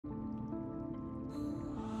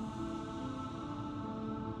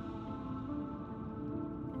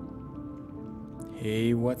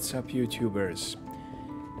Hey, what's up, YouTubers?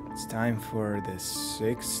 It's time for the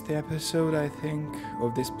 6th episode, I think,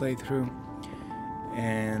 of this playthrough.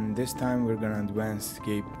 And this time we're gonna advance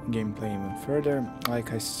gameplay even further.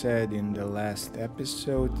 Like I said in the last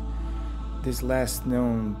episode, this last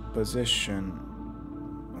known position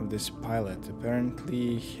of this pilot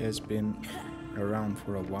apparently has been around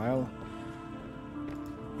for a while.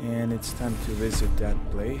 And it's time to visit that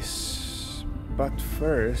place. But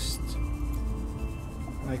first,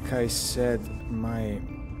 like I said, my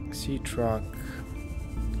sea truck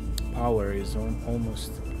power is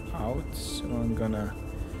almost out, so I'm gonna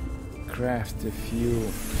craft a few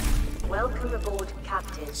Welcome aboard,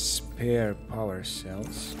 Captain. spare power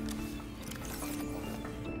cells.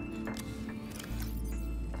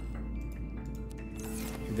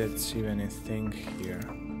 If that's even a thing here.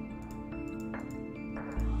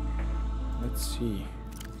 Let's see.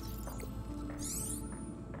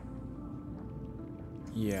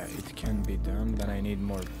 Yeah, it can be done, but I need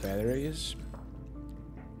more batteries.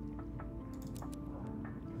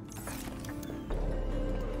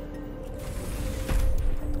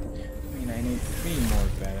 I mean, I need 3 more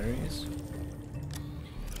batteries.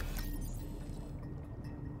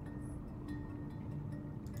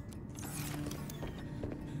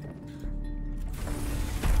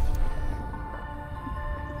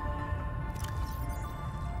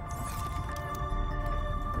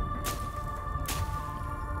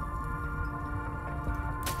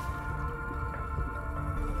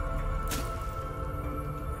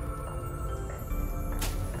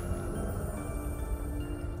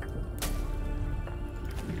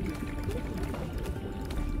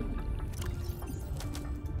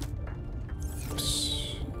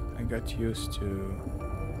 Got used to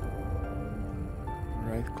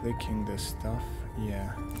right-clicking the stuff.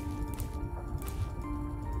 Yeah.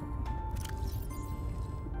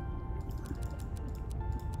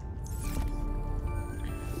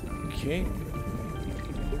 Okay. And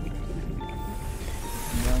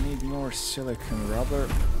I need more silicon rubber.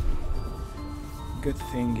 Good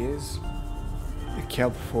thing is, the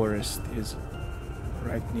kelp forest is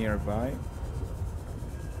right nearby.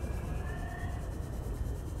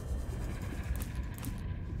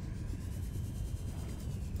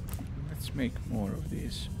 Make more of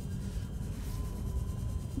these.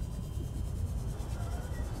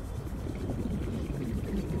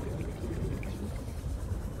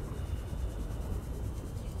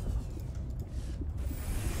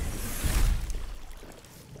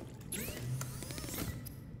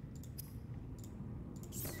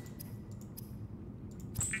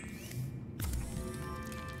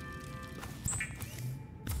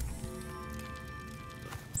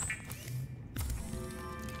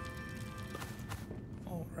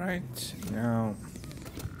 Right, now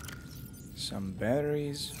some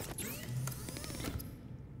batteries.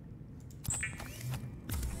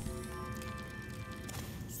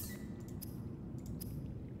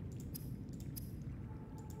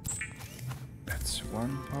 That's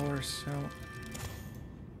one power cell.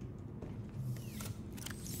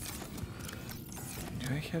 Do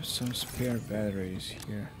I have some spare batteries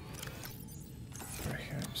here?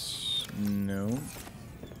 Perhaps no.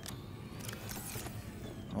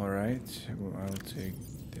 Alright, I'll take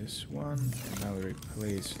this one and I'll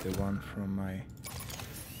replace the one from my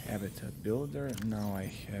habitat builder. Now I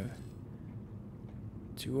have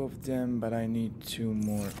 2 of them, but I need 2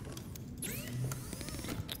 more.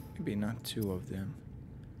 Maybe not 2 of them.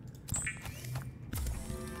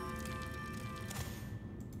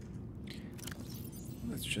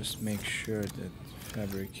 Let's just make sure that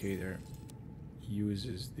Fabricator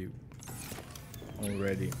uses the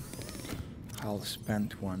already half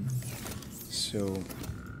spent one. So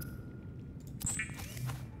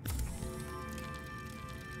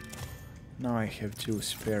now I have 2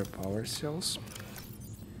 spare power cells,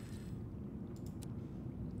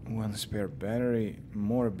 1 spare battery,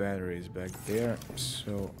 more batteries back there,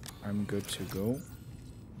 so I'm good to go.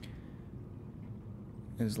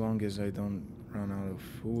 As long as I don't run out of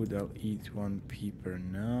food, I'll eat 1 peeper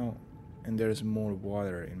now, and there's more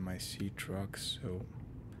water in my sea truck, so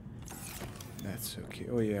that's okay.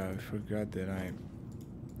 Oh yeah, I forgot that I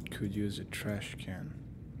could use a trash can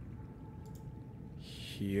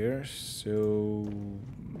here, so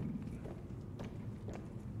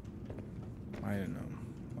I don't know.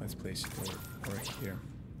 Let's place it over here.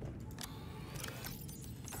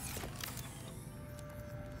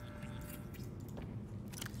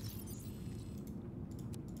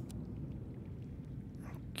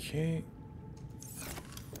 Okay.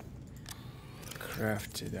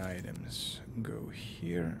 Crafted items go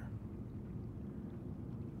here.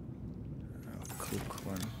 I'll cook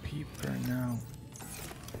 1 peeper now.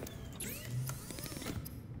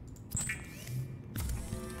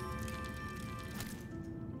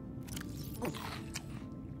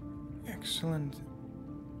 Excellent.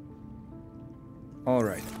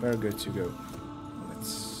 Alright, we're good to go. Let's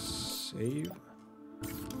save.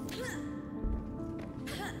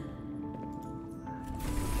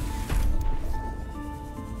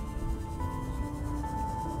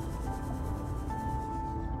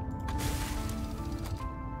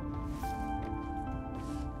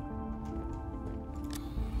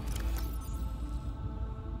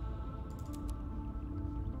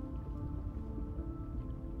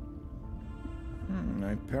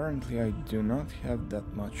 Apparently I do not have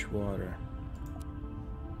that much water.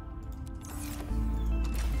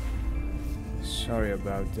 Sorry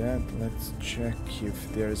about that. Let's check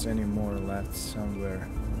if there's any more left somewhere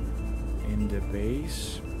in the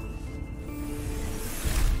base.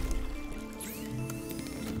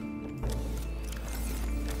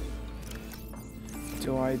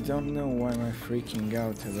 Though I don't know why am I freaking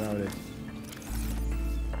out about it.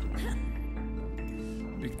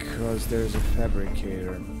 Because there's a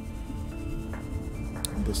fabricator in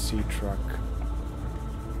the sea truck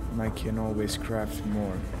and I can always craft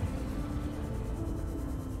more.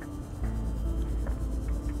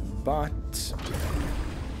 But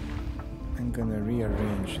I'm gonna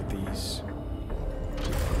rearrange these.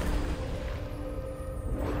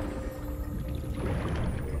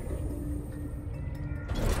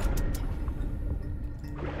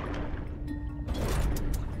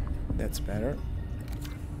 That's better.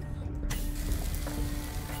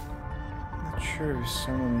 Sure,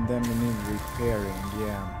 some of them need repairing,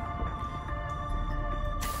 yeah.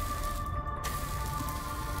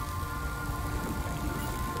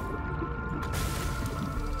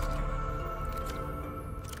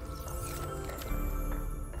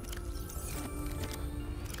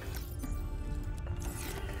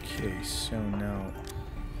 Okay, so now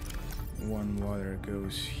one water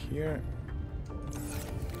goes here.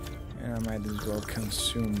 And I might as well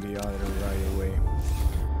consume the other right away.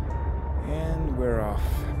 And we're off.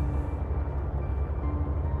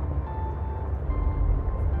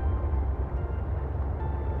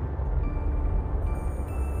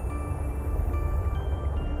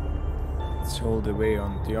 It's all the way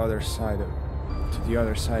on the other side of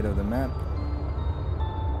the map.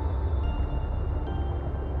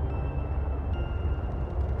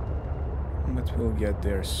 But we'll get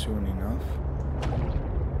there soon enough.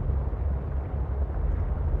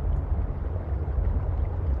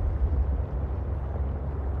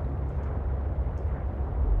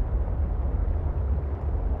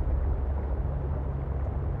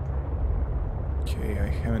 Okay, I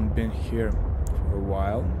haven't been here for a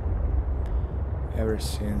while, ever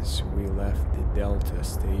since we left the Delta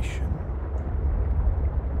station.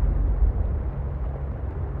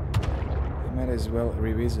 I might as well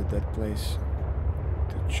revisit that place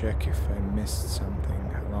to check if I missed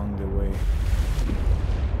something along the way.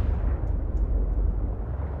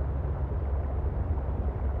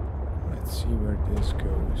 Let's see where this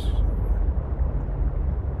goes.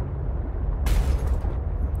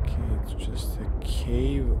 It's just a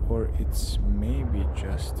cave, or it's maybe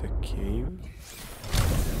just a cave. I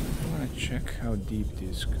want to check how deep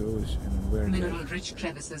this goes and where. Mineral-rich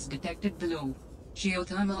crevices detected below.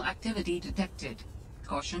 Geothermal activity detected.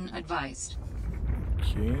 Caution advised.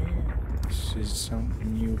 Okay, this is some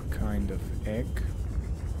new kind of egg.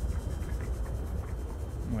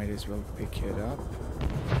 Might as well pick it up.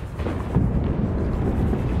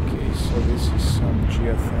 Okay, so this is some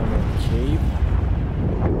geothermal cave.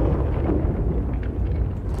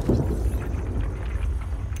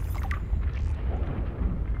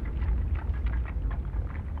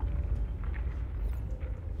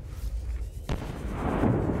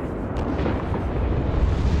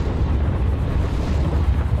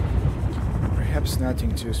 Perhaps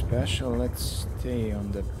nothing too special. Let's stay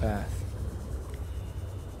on the path.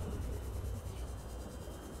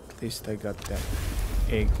 At least I got that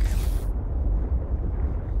egg.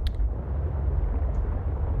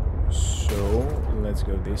 So let's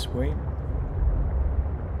go this way.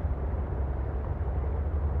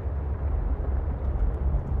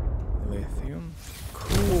 Lithium.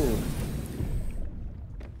 Cool.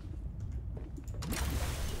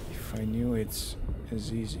 If I knew it's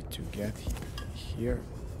as easy to get here,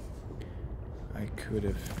 I could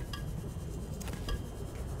have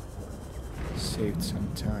saved some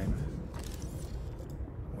time.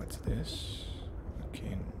 What's this?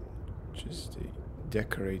 Okay, just a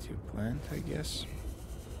decorative plant, I guess.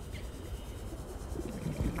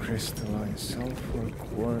 Crystalline sulfur,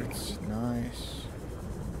 quartz, nice.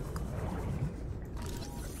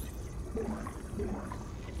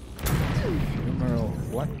 Fumarole,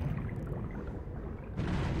 what?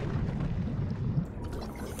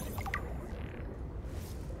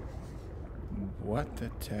 What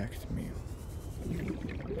attacked me?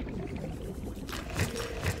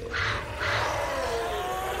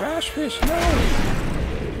 Crash fish, no!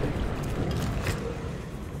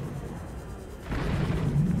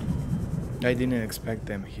 I didn't expect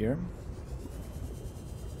them here.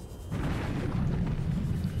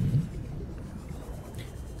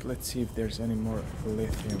 Let's see if there's any more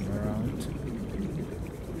lithium around.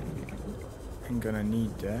 I'm gonna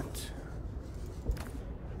need that.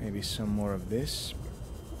 Maybe some more of this.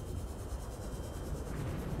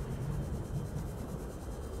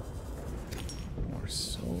 More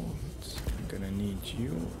salt. I'm gonna need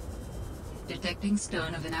you. Detecting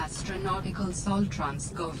stern of an astronautical salt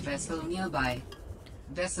transgov vessel nearby.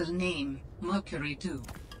 Vessel name, Mercury 2.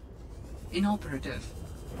 Inoperative.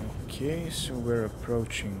 Okay, so we're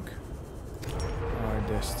approaching our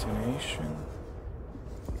destination.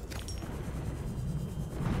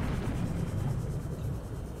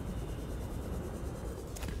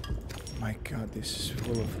 My god, this is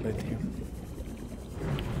full of lithium.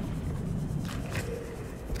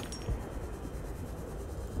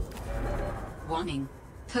 Warning.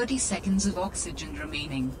 30 seconds of oxygen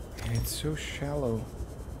remaining. And it's so shallow.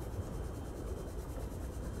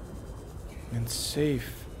 And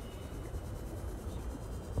safe.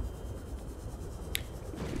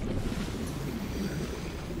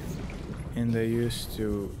 And I used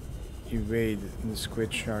to evade the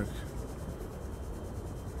squid shark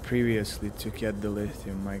previously to get the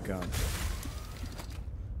lithium, my god.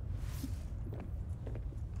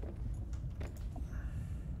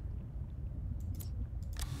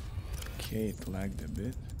 Okay, it lagged a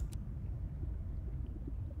bit.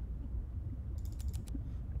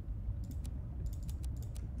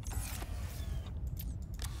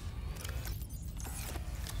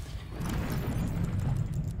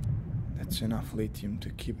 That's enough lithium to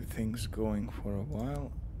keep things going for a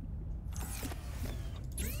while.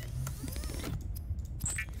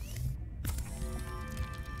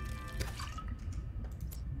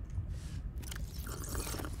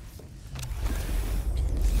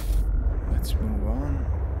 Let's move on.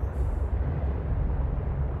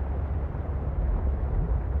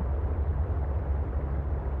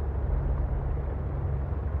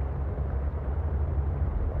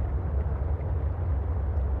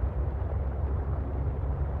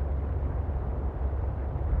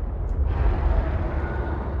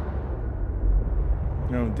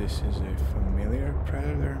 No, this is a familiar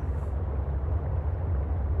predator.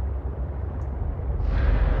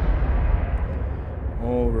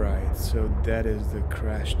 Alright, so that is the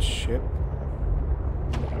crashed ship.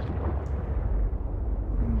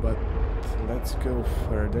 But let's go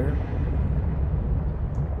further.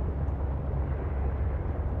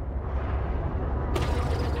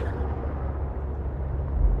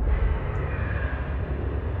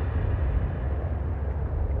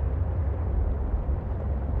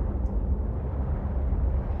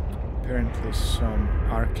 Apparently some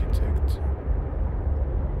architect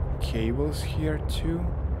cables here too.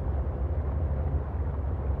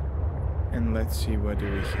 And let's see what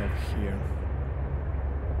do we have here.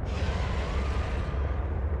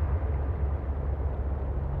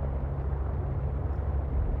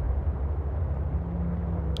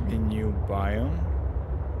 A new biome.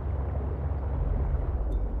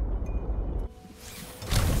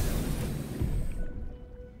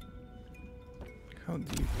 How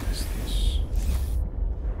deep is this?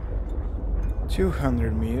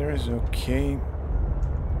 200 meters, okay.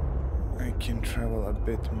 I can travel a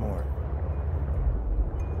bit more.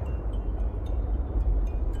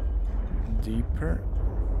 Deeper.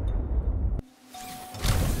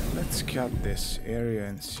 Let's cut this area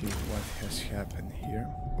and see what has happened here.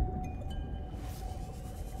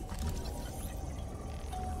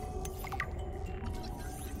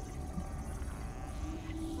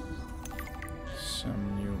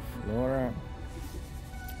 Some new flora.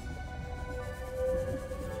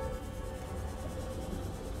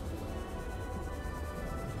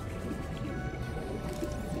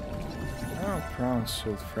 Oh, brown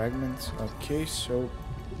salt fragments. Okay, so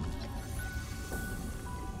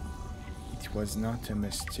it was not a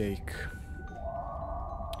mistake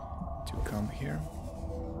to come here.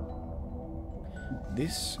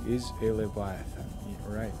 This is a leviathan,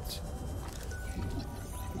 right?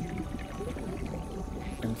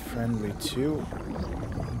 And friendly too,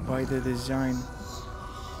 by the design.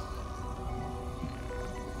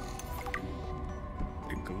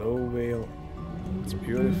 The glow whale, it's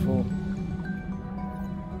beautiful.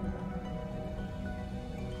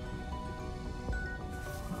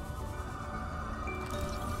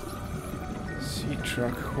 Sea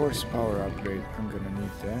truck horsepower upgrade, I'm gonna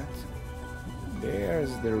need that.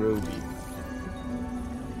 There's the roadie.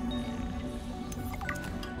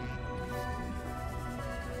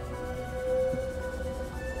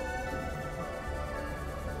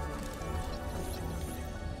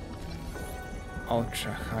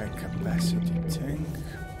 ultra high capacity tank.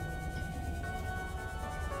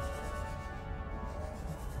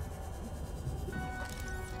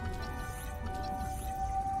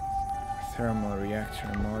 Thermal reactor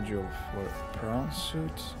module for prawn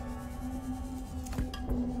suit.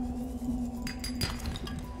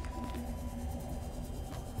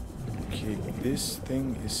 Okay, this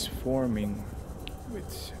thing is forming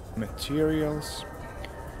with materials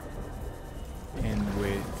and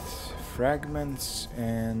with fragments,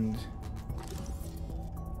 and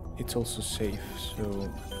it's also safe,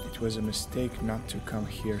 so it was a mistake not to come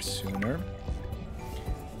here sooner.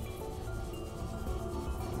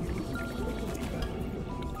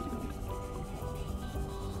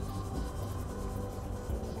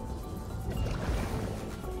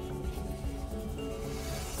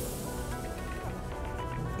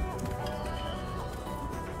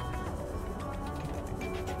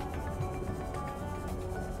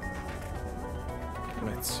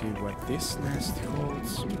 Let's see what this nest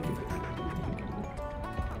holds.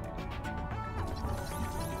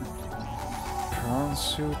 Prawn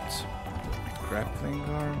suit, grappling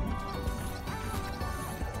arm.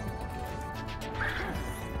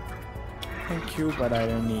 Thank you, but I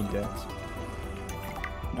don't need that.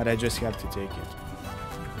 But I just have to take it.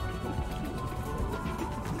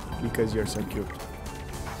 Because you're so cute.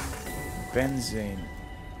 Benzene.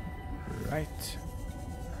 Right.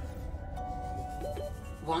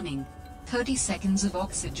 Warning. 30 seconds of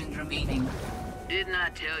oxygen remaining. Didn't I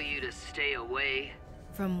tell you to stay away?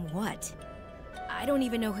 From what? I don't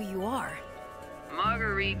even know who you are.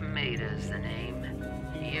 Marguerite Maida's the name.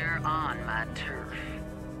 You're on my turf.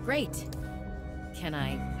 Great. Can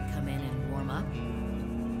I come in and warm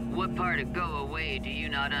up? What part of go away do you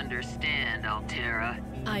not understand, Altera?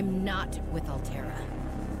 I'm not with Altera.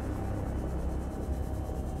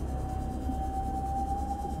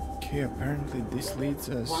 Okay, apparently this leads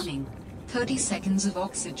us Warning. 30 seconds of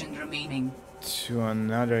oxygen remaining. to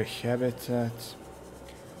another habitat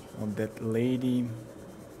of that lady.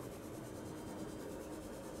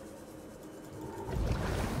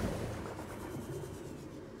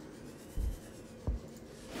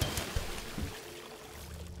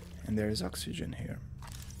 And there is oxygen here.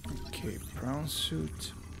 Okay, prawn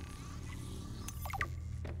suit.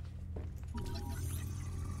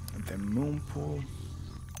 The moon pool.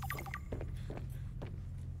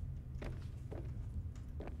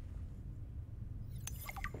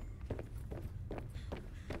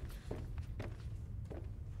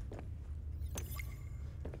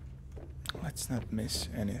 Let's not miss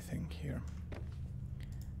anything here.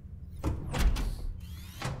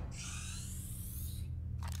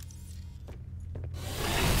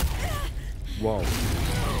 Whoa.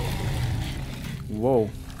 Whoa.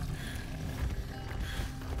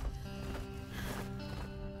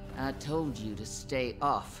 I told you to stay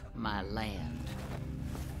off my land.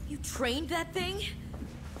 You trained that thing?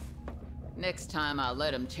 Next time I'll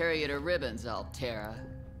let him tear you to ribbons, Altera.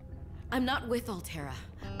 I'm not with Altera.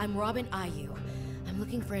 I'm Robin Ayu. I'm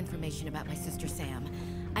looking for information about my sister Sam.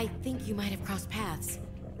 I think you might have crossed paths.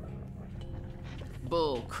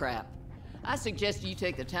 Bull crap. I suggest you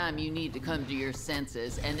take the time you need to come to your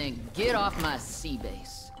senses and then get off my sea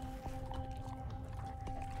base.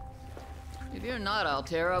 If you're not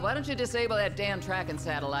Altera, why don't you disable that damn tracking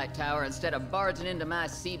satellite tower instead of barging into my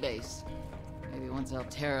sea base? Maybe once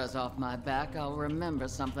Altera's off my back, I'll remember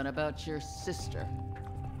something about your sister.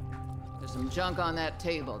 There's some junk on that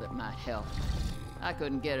table that might help. I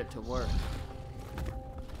couldn't get it to work.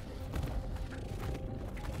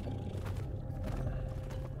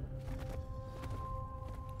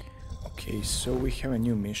 Okay, so we have a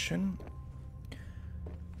new mission.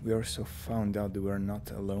 We also found out that we're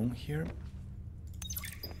not alone here.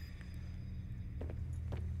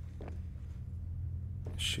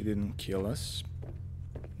 She didn't kill us.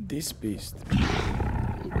 This beast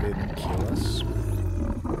didn't kill us.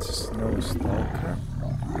 It's a snow stalker.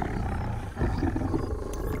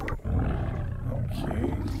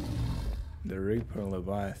 Okay. The Reaper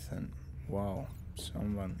Leviathan. Wow,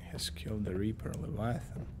 someone has killed the Reaper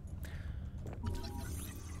Leviathan.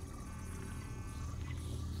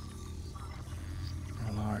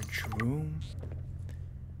 A large room.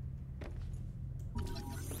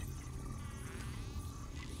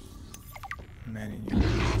 Many new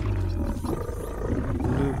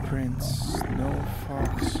blueprints, snow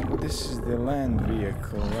fox. Oh, this is the land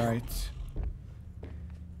vehicle, right?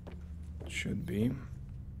 Should be.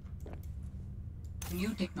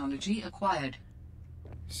 New technology acquired.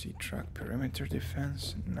 Sea truck perimeter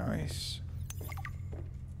defense, nice.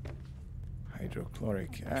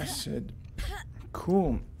 Hydrochloric acid,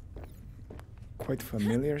 cool. Quite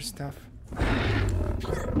familiar stuff.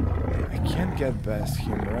 get past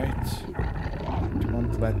him, right? It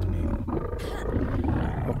won't let me.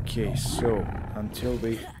 Okay, so until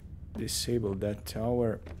we disable that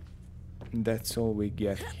tower, that's all we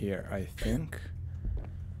get here, I think.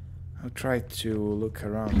 I'll try to look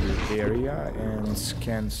around the area and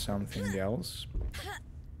scan something else.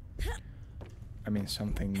 I mean,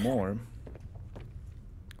 something more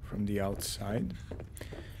from the outside.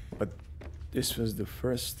 But this was the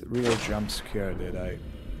first real jump scare that I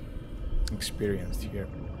experienced here.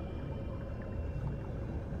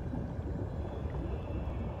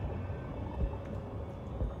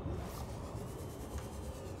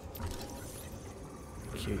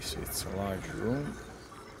 Okay, so it's a large room.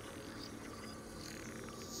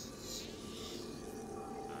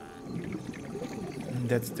 And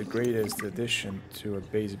that's the greatest addition to a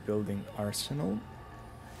base building arsenal,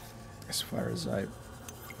 as far as I've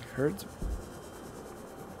heard.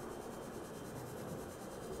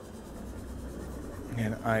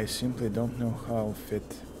 And I simply don't know how I'll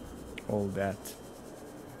fit all that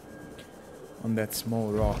on that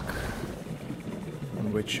small rock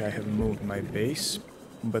on which I have moved my base,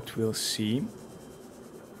 but we'll see.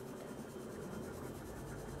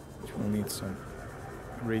 It will need some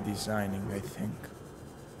redesigning, I think.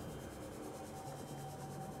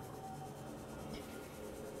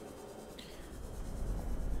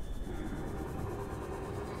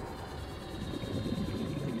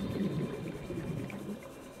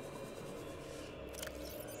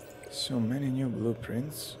 So many new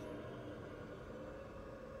blueprints.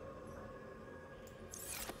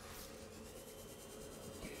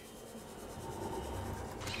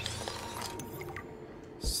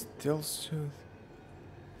 Still soothe.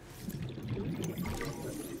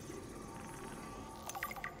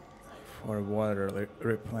 For water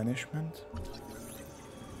replenishment.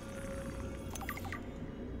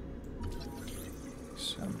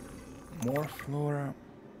 Some more flora.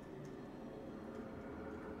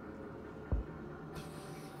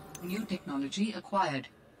 New technology acquired.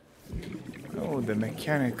 Oh, the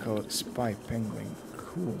mechanical spy penguin.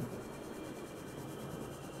 Cool.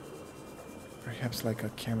 Perhaps like a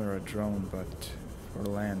camera drone, but for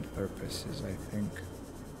land purposes, I think.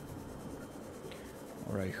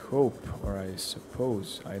 Or I hope, or I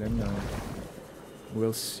suppose, I don't know.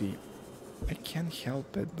 We'll see. I can't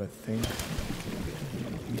help it but think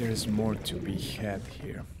there's more to be had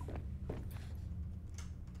here.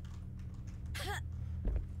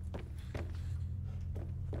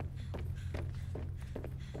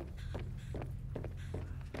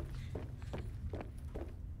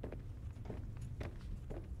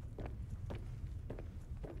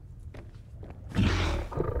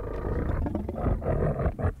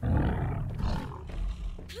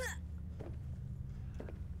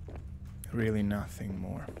 Really nothing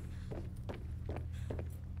more.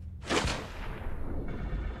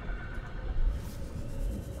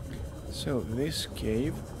 So this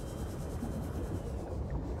cave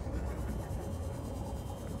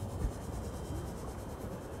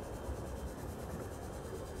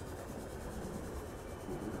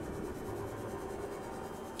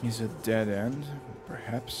is a dead end,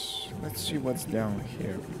 perhaps. Let's see what's down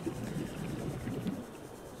here.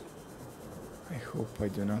 I hope I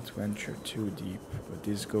do not venture too deep, but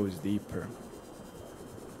this goes deeper.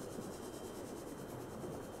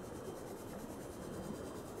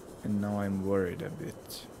 And now I'm worried a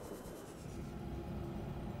bit.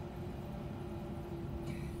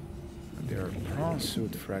 There are prawn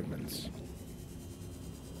suit fragments.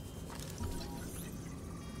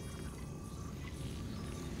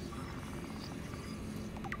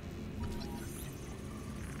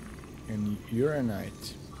 And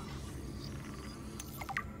uranite.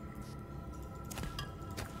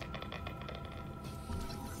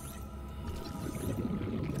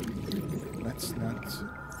 Let's not...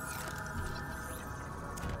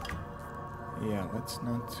 Yeah, let's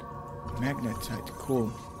not... Magnetite,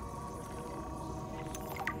 cool.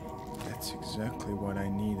 That's exactly what I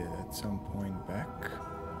needed at some point back.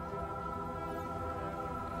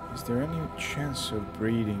 Is there any chance of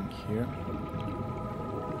breeding here?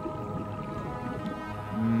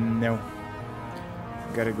 No.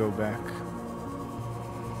 Gotta go back.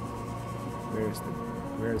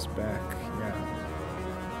 Where's back? Yeah.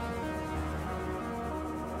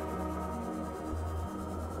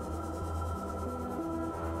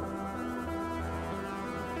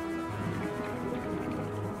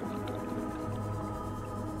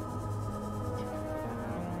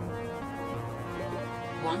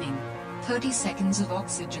 Warning. 30 seconds of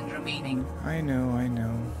oxygen remaining. I know.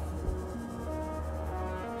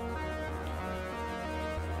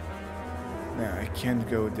 Nah, I can't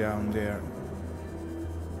go down there.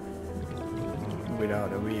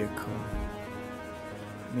 without a vehicle.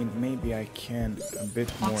 I mean, maybe I can a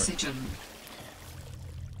bit more. Oxygen.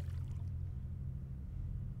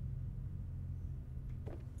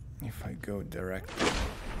 If I go directly,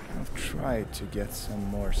 I'll try to get some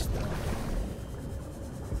more stuff.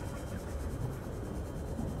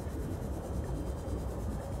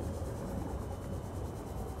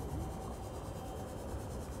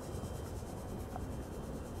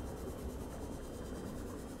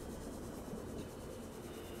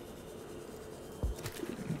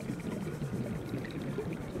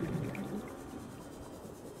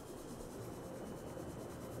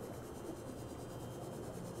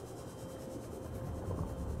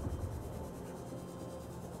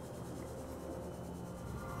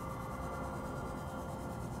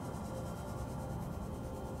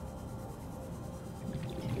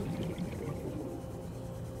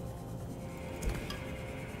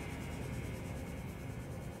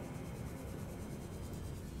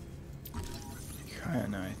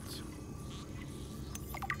 Kyanite.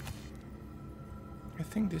 I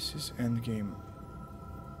think this is endgame.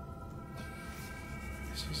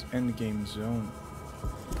 This is endgame zone.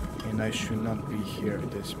 And I should not be here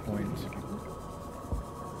at this point.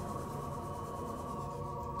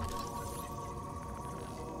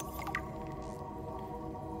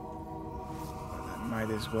 I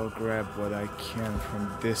might as well grab what I can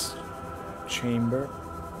from this chamber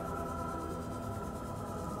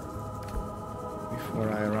before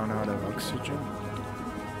I run out of oxygen.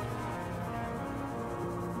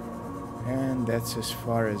 And that's as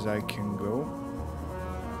far as I can go.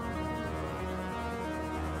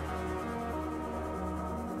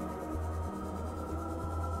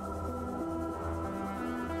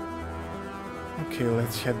 Okay,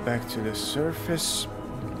 let's head back to the surface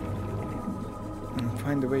and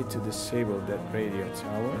find a way to disable that radio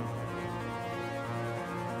tower.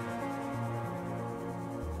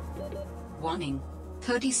 Warning.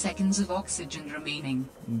 30 seconds of oxygen remaining.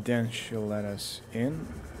 Then she'll let us in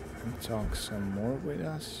and talk some more with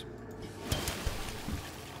us.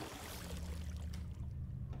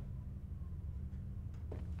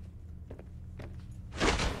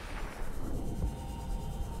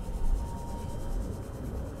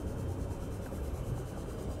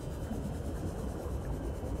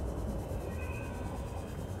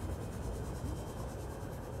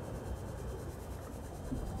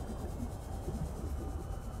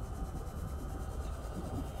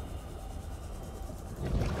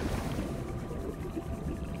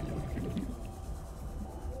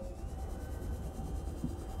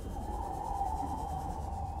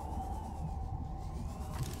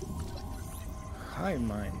 Hi,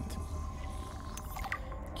 Mind.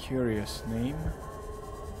 Curious name.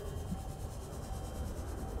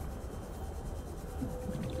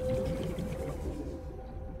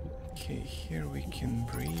 Okay, here we can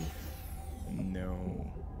breathe. No.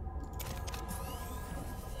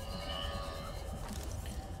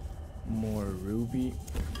 More ruby.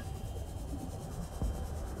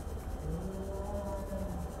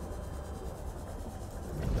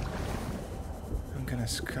 I'm gonna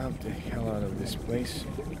scout the hell out of this place.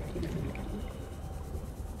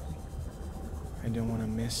 I don't want to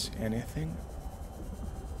miss anything.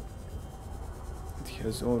 It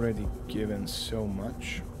has already given so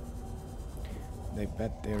much. I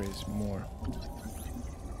bet there is more.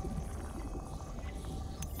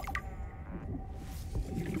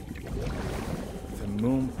 The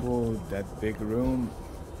moon pool, that big room.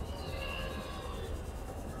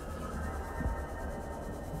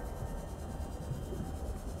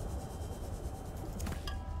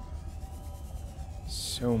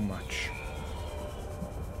 So much.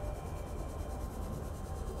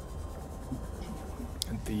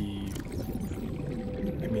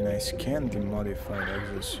 I scanned the modified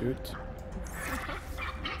exosuit.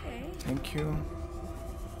 Thank you.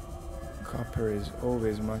 Copper is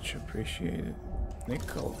always much appreciated.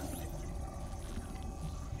 Nickel.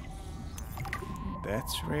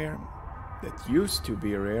 That's rare. That used to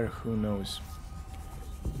be rare. Who knows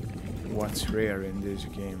what's rare in this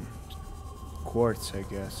game? Quartz, I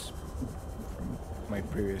guess, from my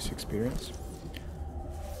previous experience.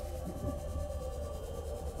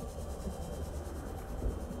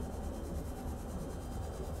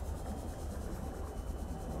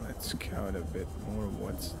 Let's scout a bit more.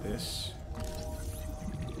 What's this?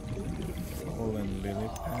 Fallen lily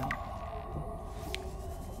pad.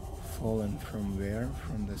 Fallen from where?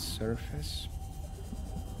 From the surface?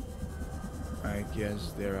 I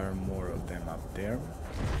guess there are more of them up there.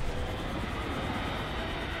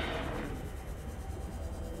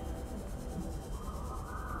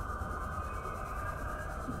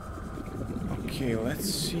 Okay, let's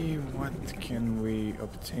see what can we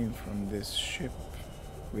obtain from this ship.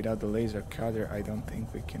 Without the laser cutter, I don't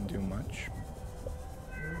think we can do much.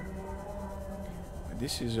 But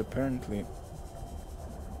this is apparently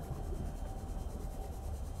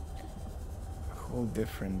a whole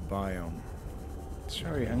different biome.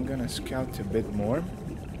 Sorry, I'm gonna scout a bit more.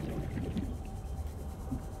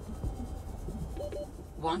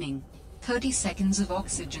 Warning. 30 seconds of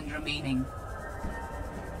oxygen remaining.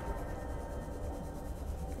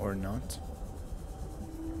 Or not.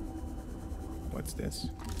 What's this?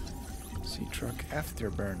 Sea truck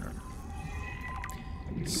afterburner.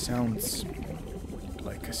 Sounds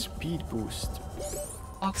like a speed boost.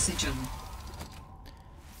 Oxygen.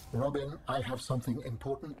 Robin, I have something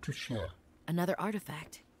important to share. Another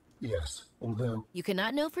artifact. Yes, although You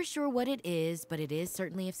cannot know for sure what it is, but it is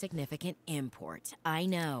certainly of significant import. I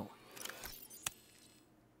know.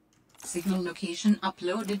 Signal location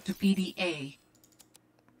uploaded to PDA.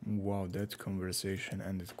 Wow, that conversation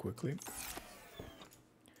ended quickly.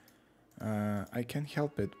 I can't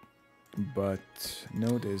help it, but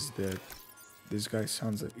notice that this guy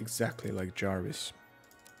sounds exactly like Jarvis.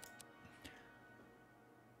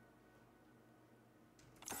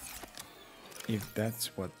 If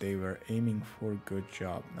that's what they were aiming for, good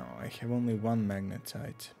job. Now, I have only one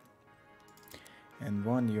magnetite and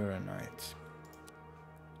one uranite.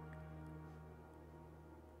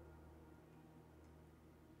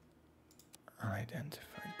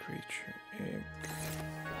 Unidentified creature egg.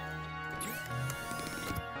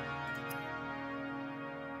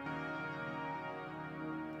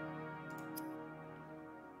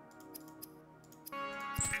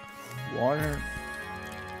 Water.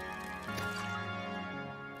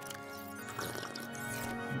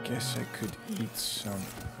 I guess I could eat some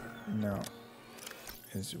now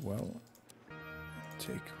as well.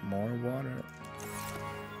 Take more water.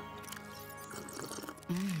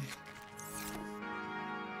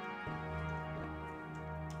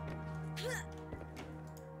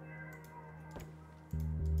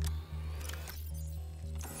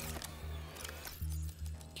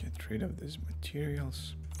 Get rid of these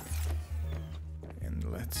materials. And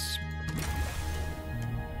let's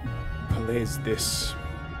place this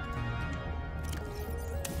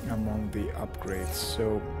among the upgrades.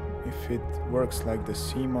 So if it works like the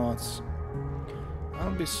sea moths,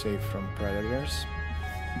 I'll be safe from predators.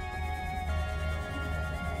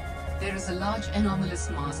 There is a large anomalous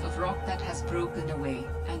mass of rock that has broken away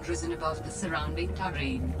and risen above the surrounding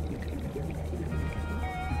terrain. you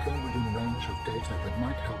came within range of data that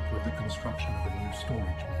might help with the construction of a new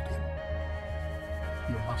storage medium.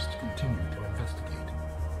 You must continue to investigate.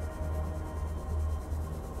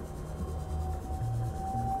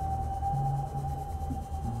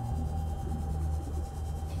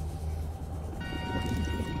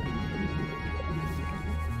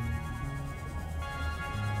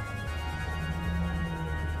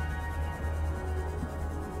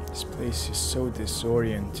 This place is so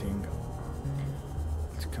disorienting.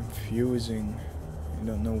 It's confusing. You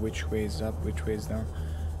don't know which way is up, which way is down.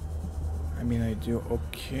 I mean, I do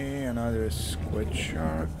okay. Another squid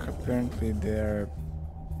shark. Apparently they're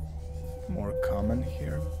more common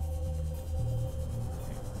here.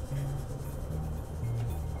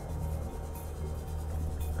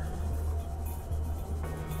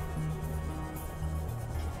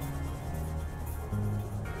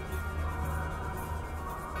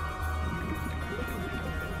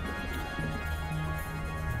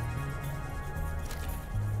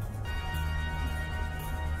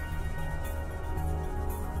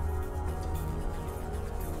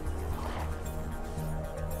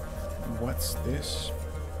 What's this?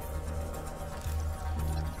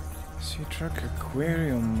 Sea truck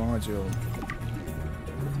aquarium module.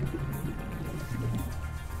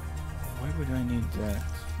 Why would I need that?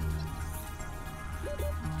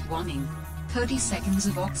 Warning. 30 seconds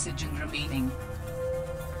of oxygen remaining.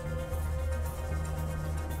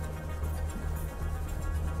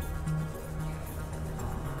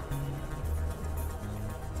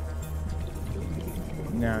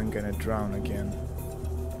 Now I'm gonna drown again.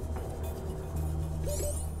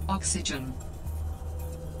 Oxygen.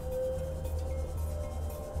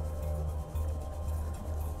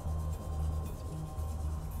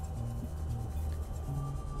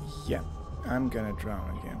 Yeah, I'm gonna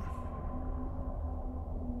drown again.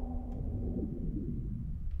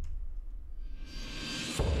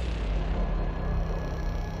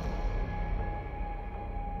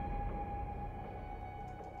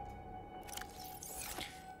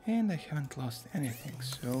 And I haven't lost anything,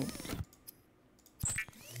 so...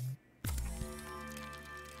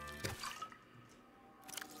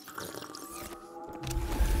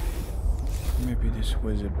 maybe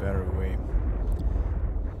always was a better way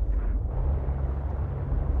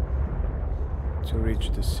to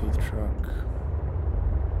reach the sea truck.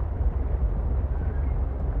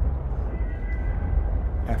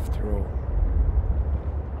 After all.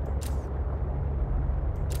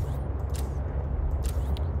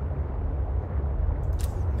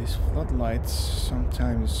 These floodlights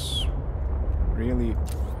sometimes really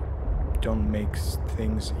don't make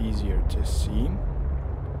things easier to see.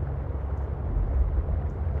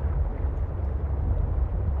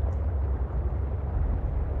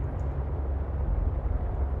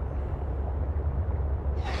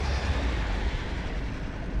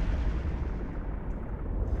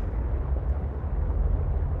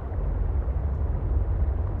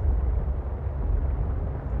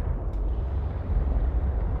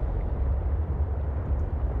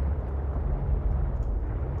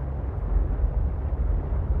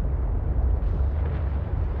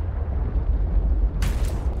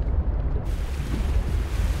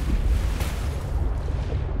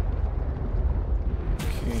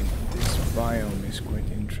 Biome is quite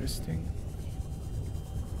interesting.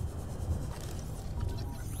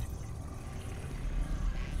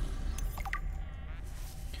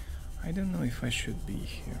 I don't know if I should be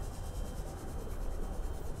here.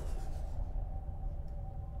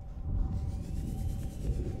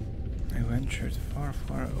 I ventured far,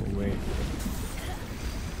 far away.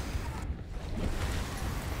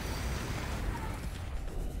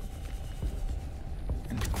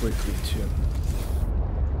 And quickly too.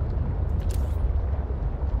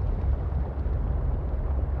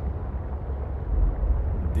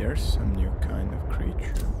 There's some new kind of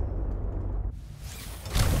creature.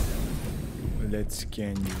 Let's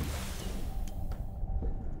scan you.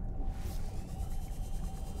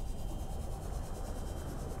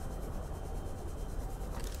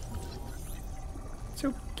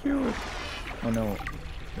 So cute. Oh no,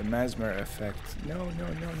 the mesmer effect. No, no,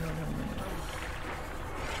 no, no, no, no.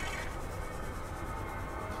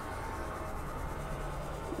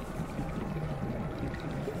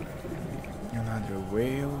 Another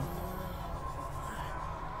whale.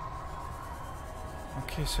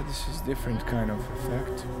 Okay, so this is different kind of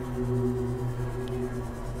effect.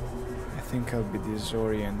 I think I'll be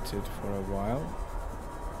disoriented for a while.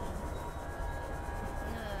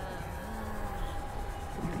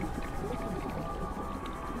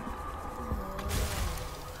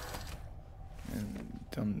 And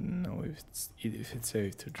don't know if it's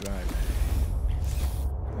safe to drive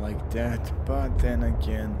like that, but then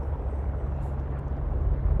again,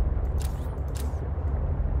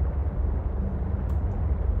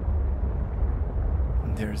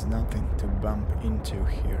 there's nothing to bump into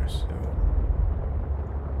here,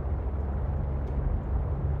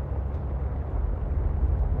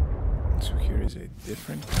 so here is a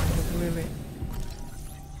different kind of lily.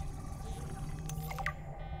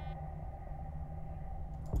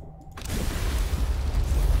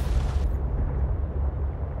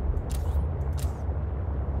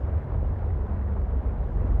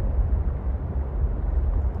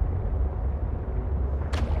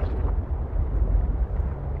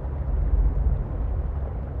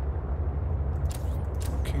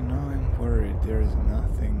 There's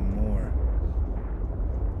nothing more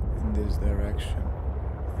in this direction.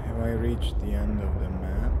 Have I reached the end of the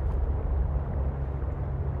map?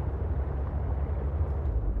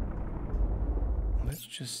 Let's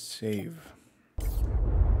just save.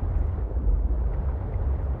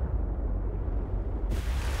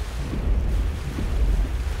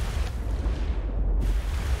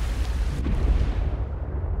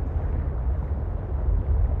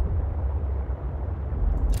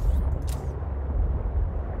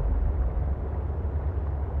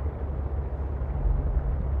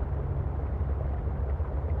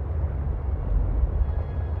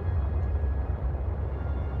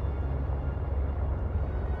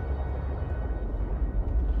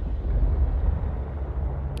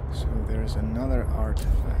 So there's another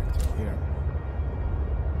artifact here.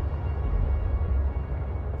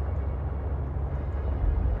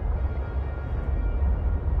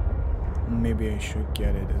 Maybe I should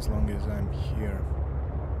get it as long as I'm here.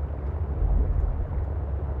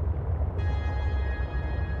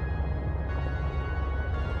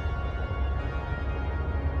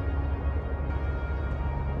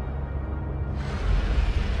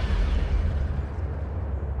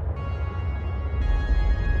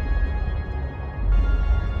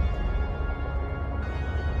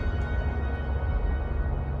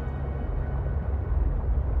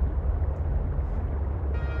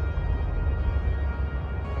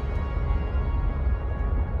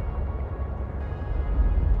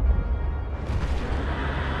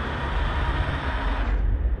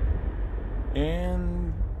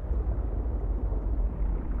 And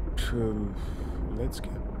let's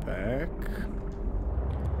get back.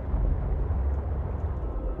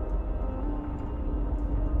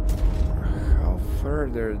 How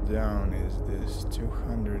further down is this?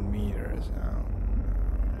 200 meters down.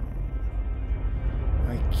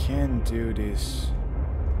 I can't do this.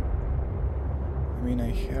 I mean,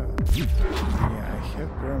 I have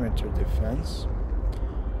perimeter defense,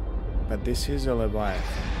 but this is a leviathan.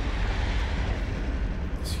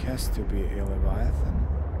 This has to be a leviathan.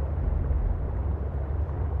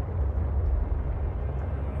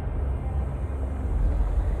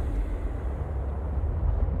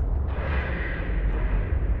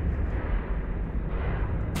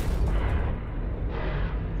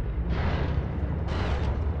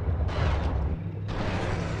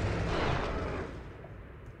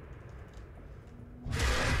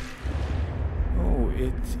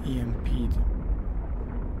 EMP'd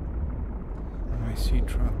my sea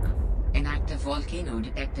truck. An active volcano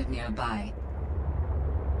detected nearby.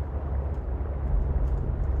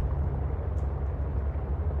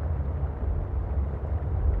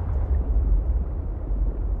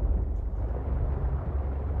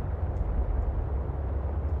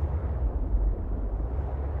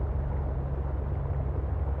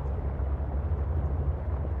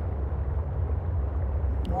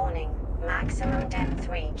 Warning. Maximum depth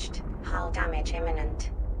reached. Hull damage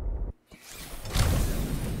imminent.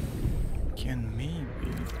 Can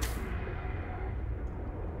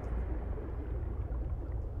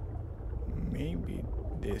maybe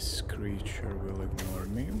this creature will ignore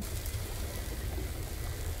me.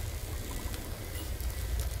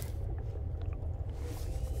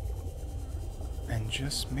 And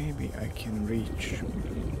just maybe I can reach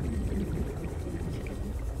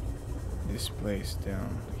this place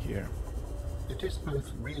down here. It is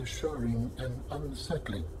both reassuring and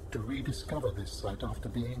unsettling to rediscover this site after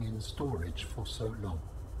being in storage for so long.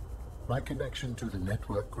 My connection to the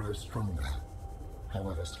network grows stronger,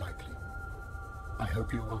 however slightly. I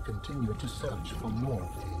hope you will continue to search for more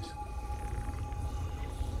of these.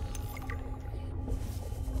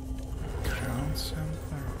 Ground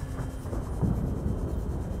sampler.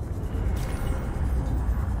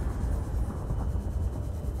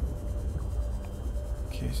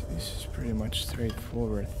 Okay, so this is pretty much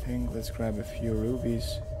straightforward thing. Let's grab a few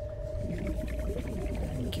rubies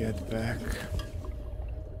and get back.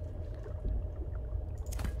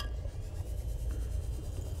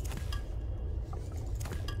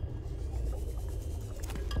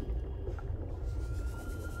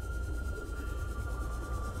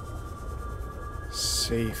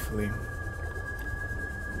 Safely.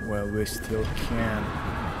 Well, we still can.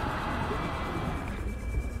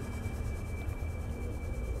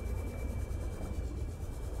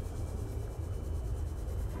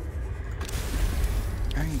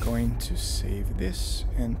 I'm going to save this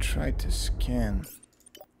and try to scan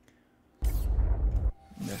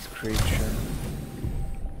that creature.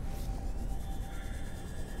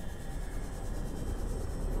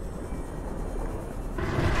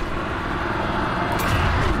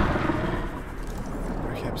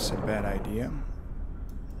 Perhaps a bad idea.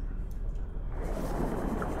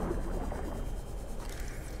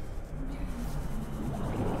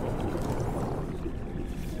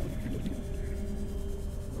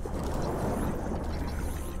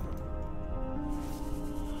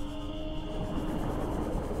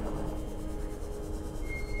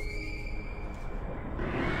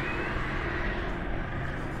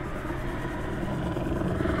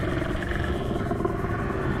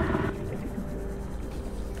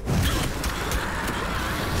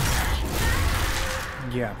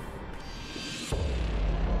 Yeah.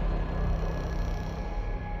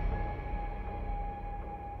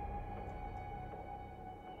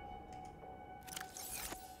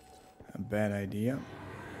 A bad idea.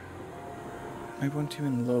 I won't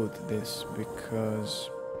even load this because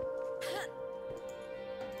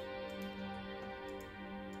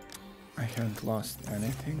I haven't lost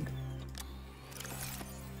anything.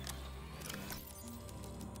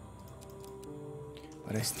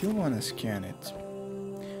 But I still want to scan it.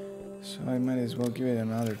 So I might as well give it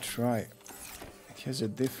another try. It has a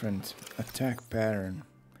different attack pattern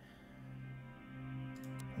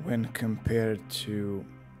when compared to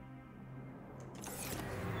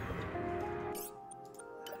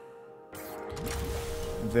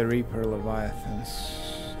the Reaper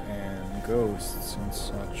Leviathans and Ghosts and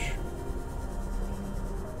such.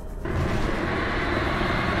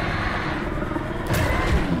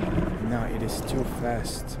 No, it is too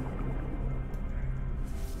fast.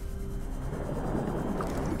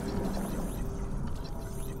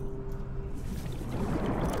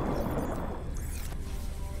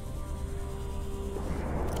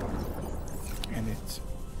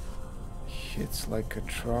 hits like a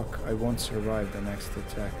truck, I won't survive the next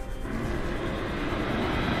attack.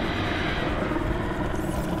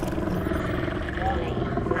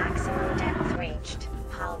 Warning, maximum depth reached.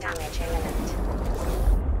 Hull damage imminent.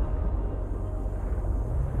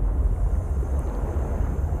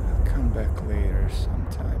 I'll come back later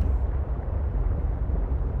sometime.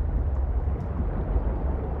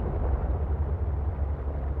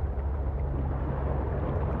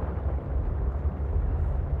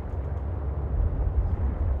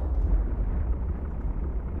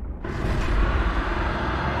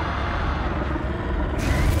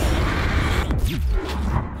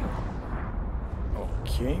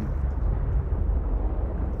 Okay.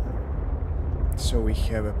 So we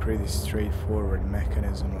have a pretty straightforward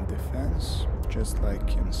mechanism of defense, just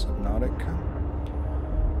like in Subnautica.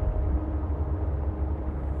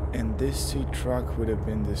 And this sea truck would have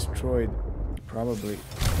been destroyed probably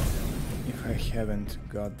if I haven't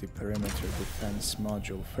got the perimeter defense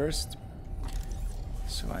module first.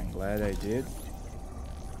 So I'm glad I did.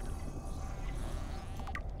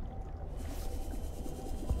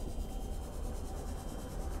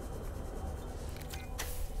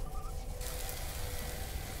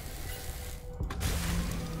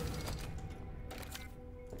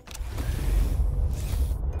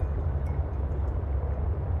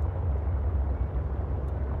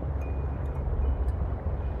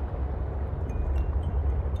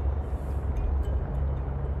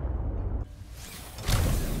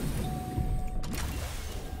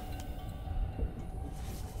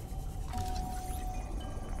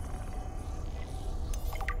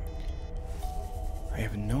 I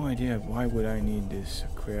have no idea why would I need this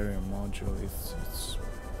aquarium module. It's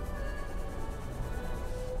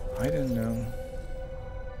I don't know.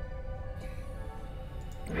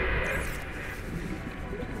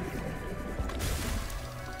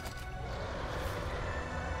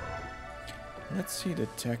 Let's see the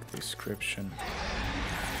tech description.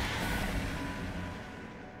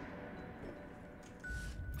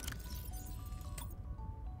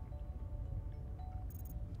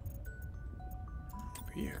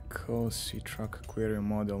 Vehicle, sea truck, aquarium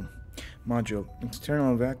module.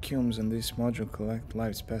 External vacuums on this module collect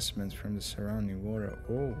live specimens from the surrounding water.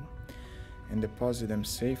 Oh, and deposit them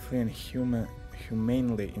safely and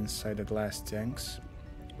humanely inside the glass tanks,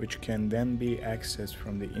 which can then be accessed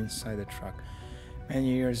from the inside the truck. Many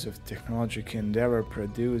years of technological endeavor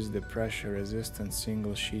produced the pressure-resistant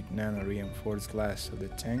single-sheet nano-reinforced glass of the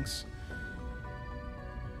tanks.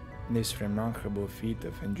 This remarkable feat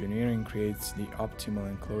of engineering creates the optimal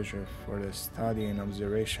enclosure for the study and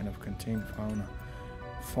observation of contained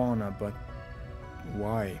fauna, but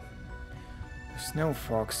why? The Snow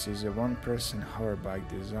Fox is a one-person hoverbike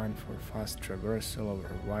designed for fast traversal over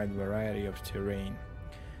a wide variety of terrain.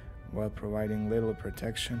 While providing little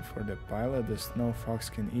protection for the pilot, the Snow Fox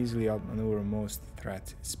can easily outmaneuver most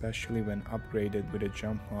threats, especially when upgraded with a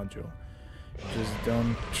jump module. Just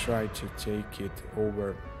don't try to take it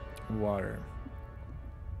over water.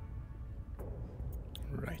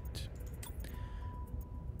 Right.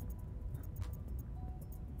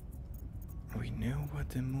 We know what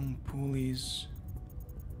the moon pool is.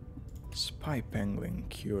 Spy angling,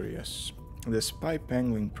 curious. The spy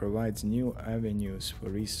angling provides new avenues for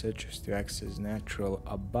researchers to access natural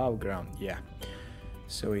above ground. Yeah.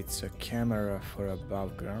 So it's a camera for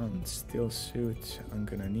above ground. Still suit I'm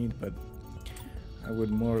gonna need, but I would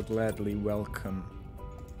more gladly welcome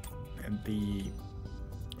the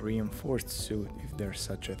reinforced suit if there's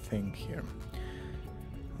such a thing here.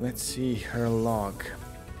 Let's see her log.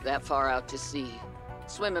 That far out to sea,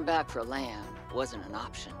 swimming back for land wasn't an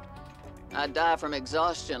option. I'd die from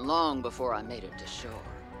exhaustion long before I made it to shore.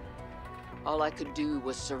 All I could do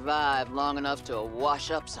was survive long enough to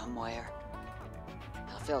wash up somewhere.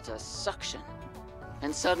 I felt a suction,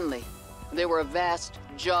 and suddenly there were vast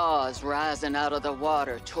jaws rising out of the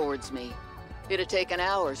water towards me. It had taken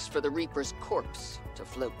hours for the Reaper's corpse to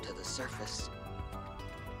float to the surface.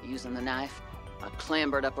 Using the knife, I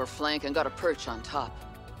clambered up her flank and got a perch on top.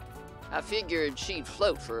 I figured she'd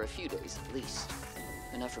float for a few days at least,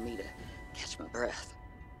 enough for me to catch my breath.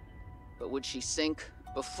 But would she sink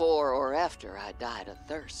before or after I died of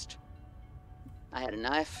thirst? I had a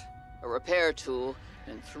knife, a repair tool,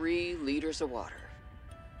 and 3 liters of water.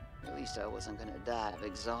 At least I wasn't gonna die of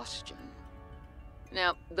exhaustion.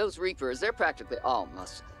 Now, those Reapers, they're practically all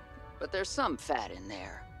muscle, but there's some fat in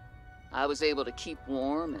there. I was able to keep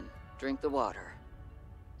warm and drink the water.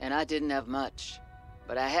 And I didn't have much,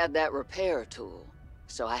 but I had that repair tool,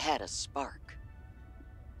 so I had a spark.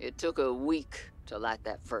 It took a week to light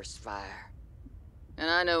that first fire. And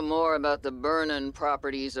I know more about the burning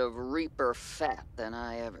properties of Reaper fat than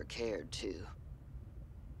I ever cared to.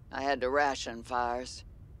 I had to ration fires,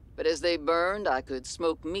 but as they burned, I could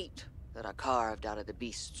smoke meat that I carved out of the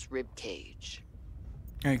beast's rib cage.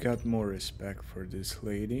 I got more respect for this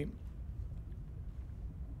lady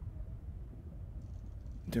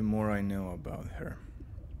the more I know about her.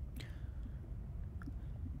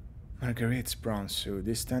 Marguerite's prawn suit.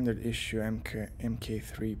 This standard issue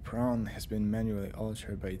MK3 prawn has been manually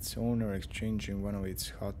altered by its owner, exchanging one of its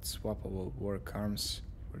hot swappable work arms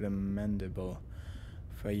for the mandible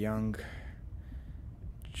of a young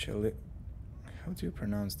how do you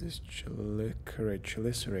pronounce this?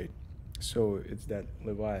 Chelicerate. So it's that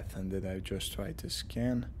leviathan that I just tried to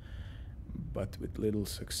scan, but with little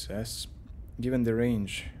success. Given the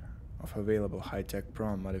range of available high-tech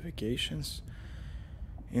prawn modifications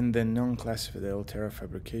in the non-classified Altera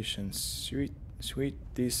fabrication suite,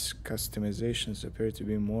 these customizations appear to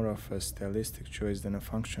be more of a stylistic choice than a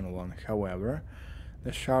functional one. However,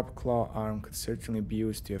 the sharp claw arm could certainly be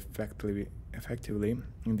used to effectively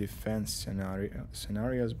in defense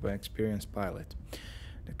scenarios by an experienced pilot.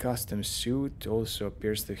 The custom suit also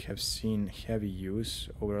appears to have seen heavy use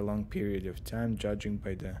over a long period of time, judging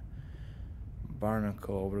by the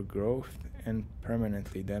barnacle overgrowth and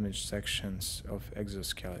permanently damaged sections of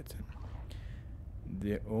exoskeleton.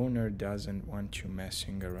 The owner doesn't want you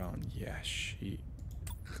messing around. Yeah, she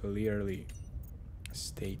clearly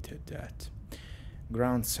stated that.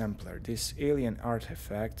 Ground sampler. This alien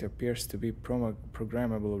artifact appears to be a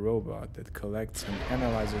programmable robot that collects and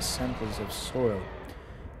analyzes samples of soil.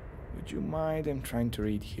 Would you mind? I'm trying to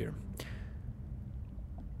read here.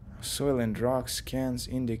 Soil and rock scans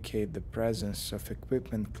indicate the presence of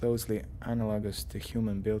equipment closely analogous to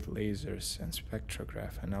human-built lasers and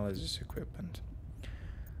spectrograph analysis equipment.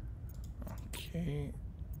 Okay.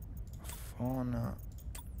 Fauna.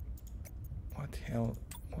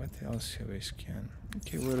 What else have I scanned?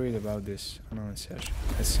 Okay, we'll read about this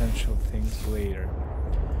essential things later.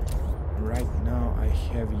 Right now I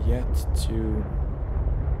have yet to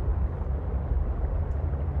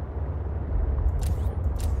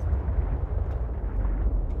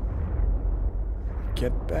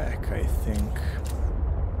get back, I think.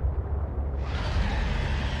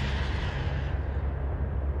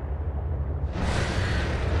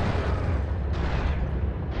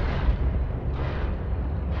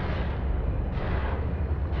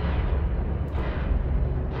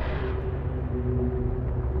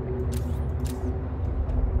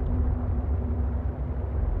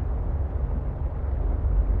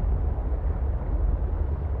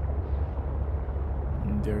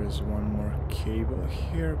 There's one more cable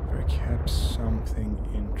here, perhaps something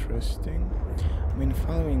interesting. I mean,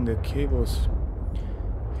 following the cables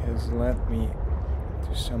has led me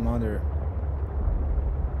to some other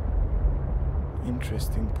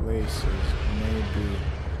interesting places. Maybe,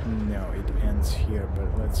 no, it ends here,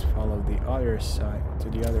 but let's follow the other side, to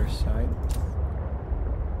the other side.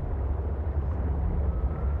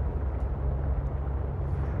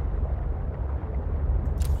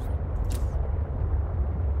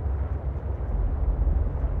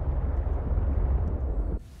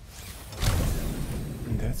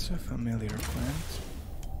 That's a familiar plant.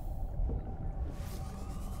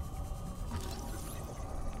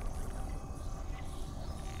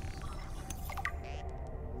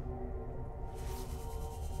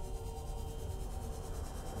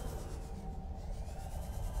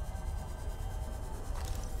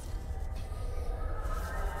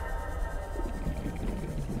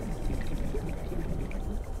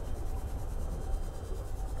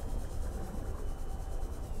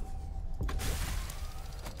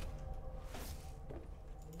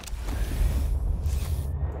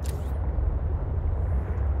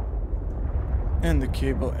 And the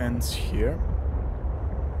cable ends here.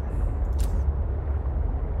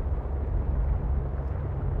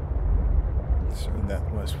 So that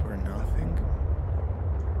was for nothing.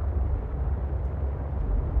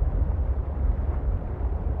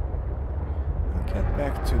 I'll get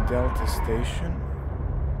back to Delta Station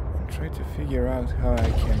and try to figure out how I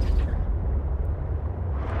can.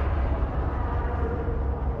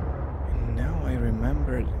 And now I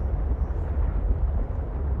remembered.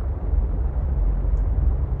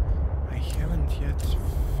 Yet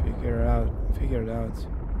figured out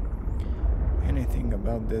anything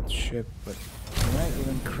about that ship, but I might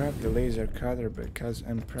even grab the laser cutter because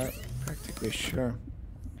I'm practically sure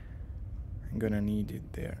I'm gonna need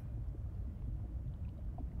it there.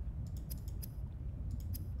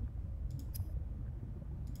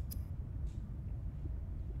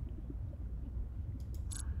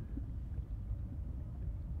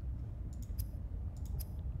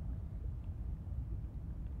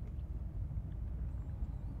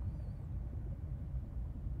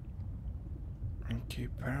 Okay,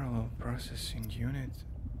 parallel processing unit.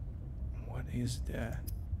 What is that?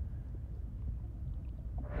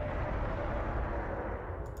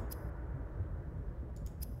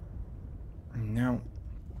 Now,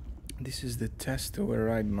 this is the test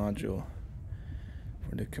override module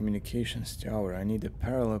for the communications tower. I need a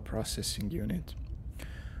parallel processing unit,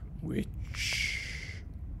 which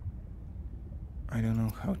I don't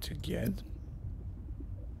know how to get.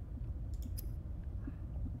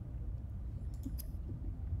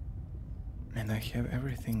 And I have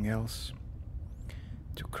everything else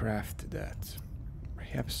to craft that.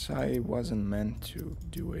 Perhaps I wasn't meant to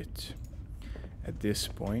do it at this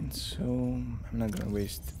point, so I'm not gonna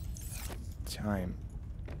waste time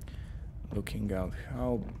looking out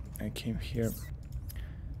how I came here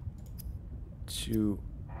to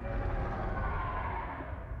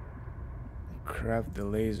craft the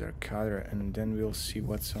laser cutter, and then we'll see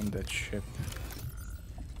what's on that ship.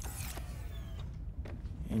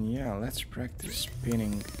 And yeah, let's practice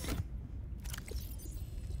spinning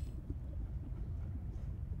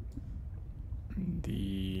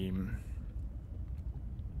the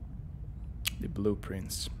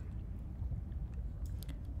blueprints.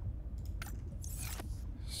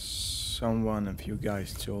 Someone of you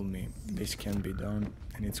guys told me this can be done,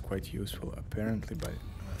 and it's quite useful apparently, but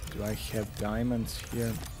do I have diamonds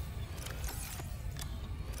here?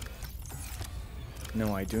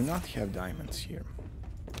 No, I do not have diamonds here.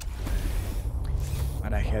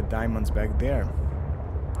 But I had diamonds back there,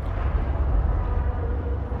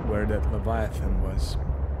 where that leviathan was.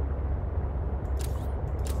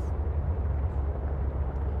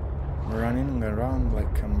 Running around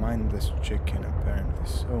like a mindless chicken, apparently,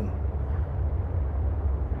 so...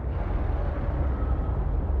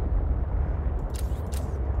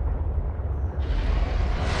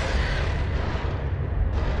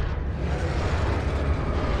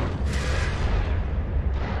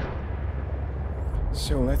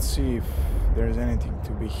 So let's see if there's anything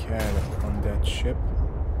to be had on that ship.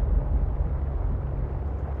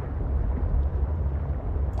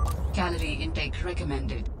 Calorie intake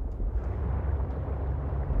recommended.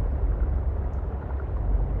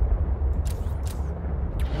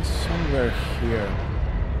 It was somewhere here.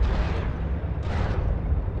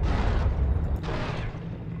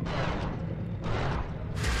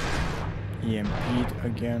 EMP'd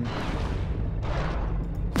again.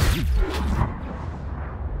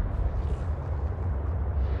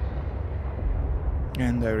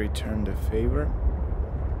 And I returned the favor.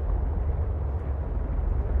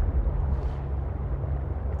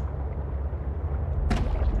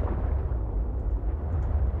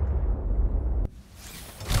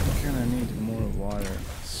 I'm gonna need more water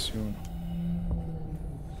soon.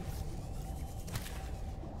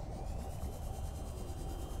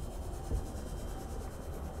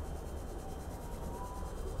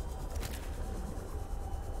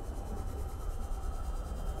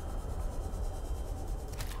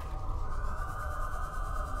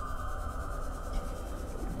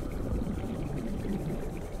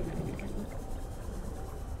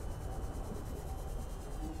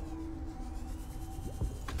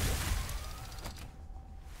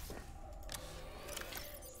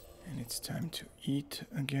 It's time to eat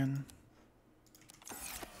again.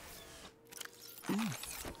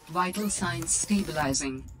 Vital signs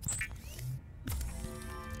stabilizing.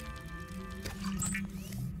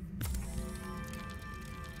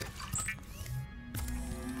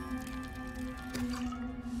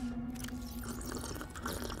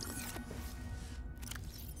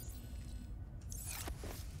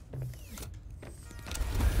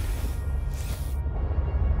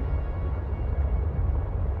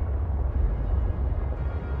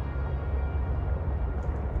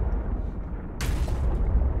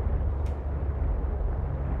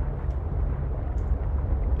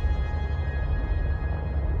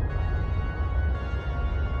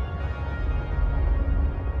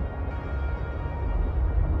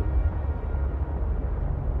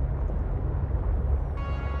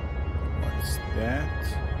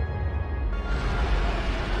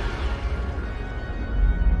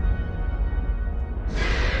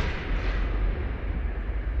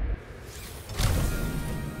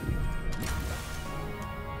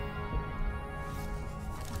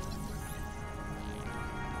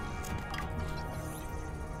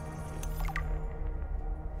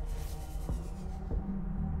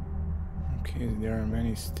 There are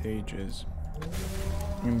many stages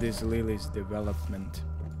in this lily's development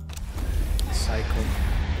cycle.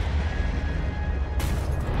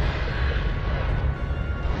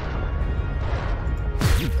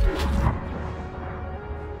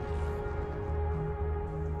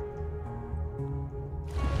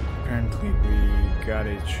 Apparently we at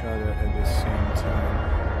each other at the same time.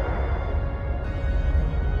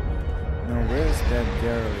 Now where's that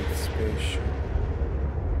derelict spaceship?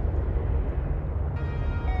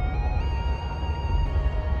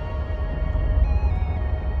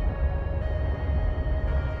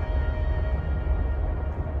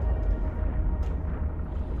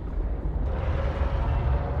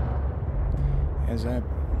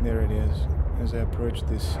 There it is. As I approach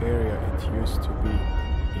this area, it used to be,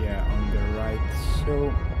 yeah, on the right. So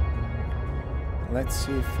let's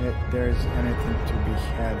see if there is anything to be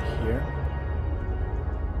had here.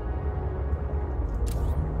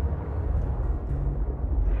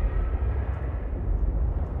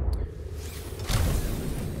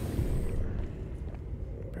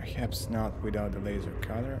 Perhaps not without the laser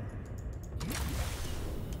cutter.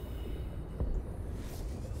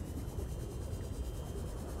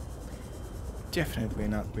 Definitely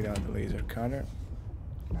not without the laser cutter,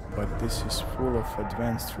 but this is full of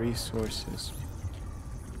advanced resources.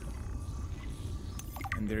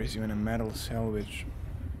 And there is even a metal salvage.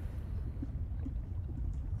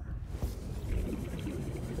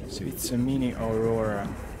 So it's a mini Aurora.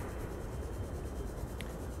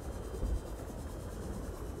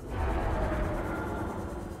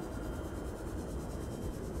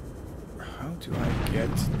 How do I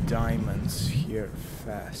get diamonds here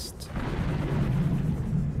fast?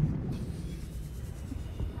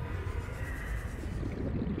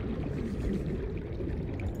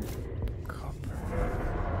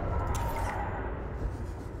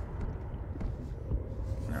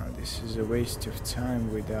 This is a waste of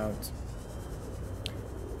time without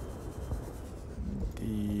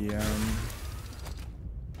the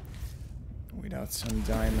without some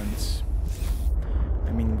diamonds.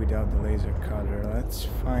 I mean, without the laser cutter. Let's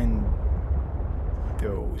find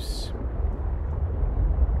those.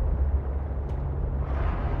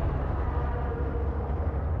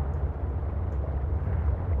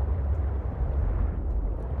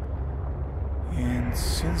 And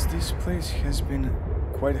since this place has been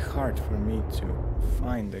quite hard for me to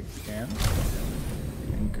find again,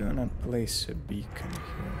 I'm gonna place a beacon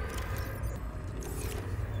here.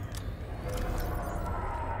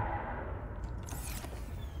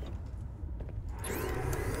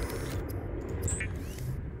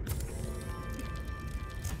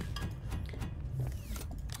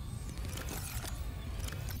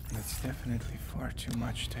 That's definitely far too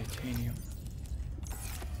much titanium.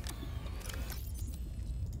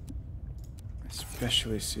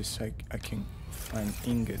 Especially since I can find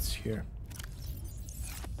ingots here.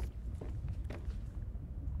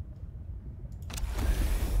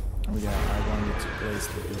 Oh yeah, I wanted to place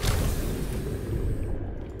the beacon.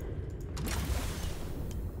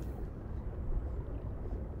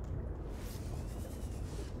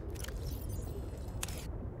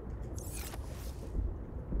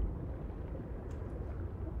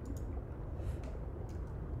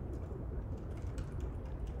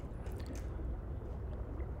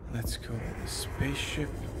 Let's go to the spaceship.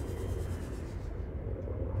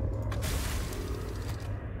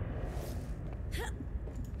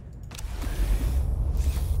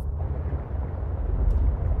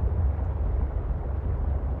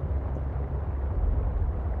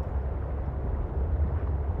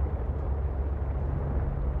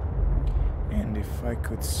 And if I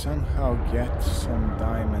could somehow get some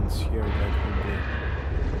diamonds here, that would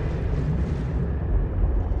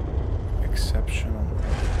be exceptional.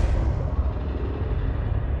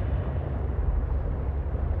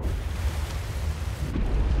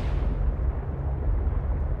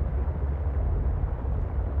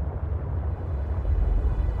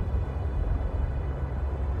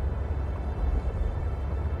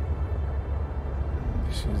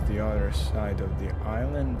 This is the other side of the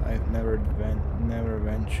island. I've never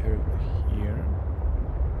ventured here.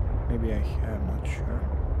 Maybe I have, not sure.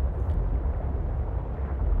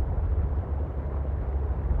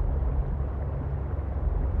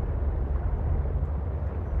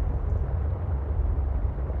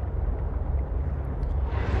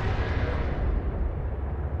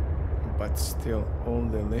 But still, all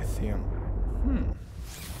the lithium.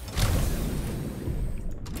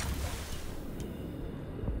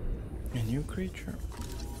 A new creature.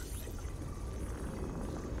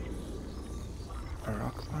 A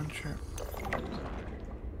rock launcher.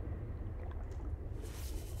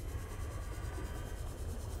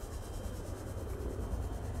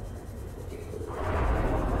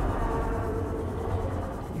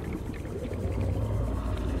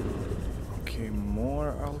 Okay,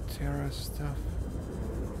 more Altera stuff.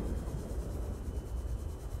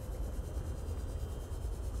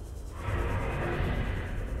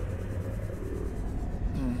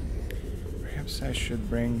 Perhaps I should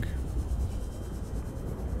bring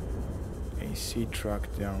a sea truck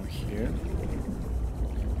down here.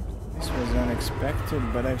 This was unexpected,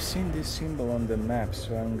 but I've seen this symbol on the map,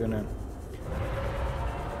 so I'm gonna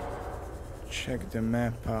check the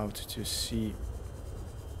map out to see.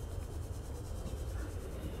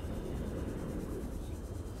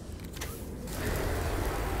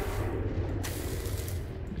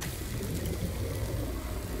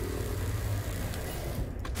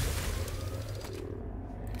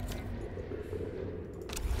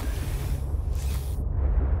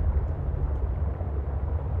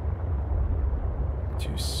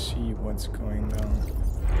 To see what's going on.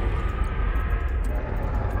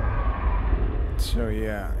 So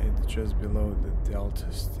yeah, it's just below the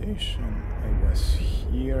Delta station. I was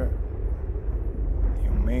here. The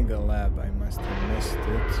Omega Lab, I must have missed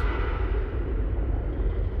it.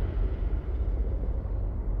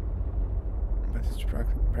 But it's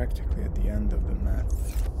practically at the end of the map.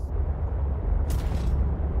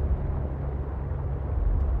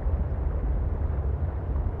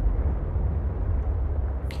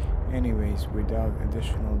 Anyways, without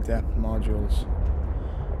additional depth modules,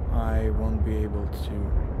 I won't be able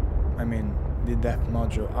to, I mean, the depth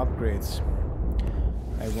module upgrades,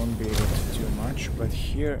 I won't be able to do much, but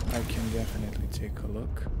here I can definitely take a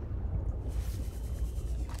look.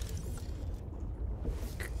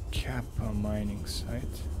 Kappa mining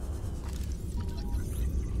site.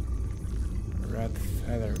 Red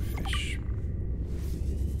featherfish.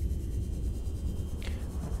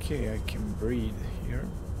 Okay, I can breed here.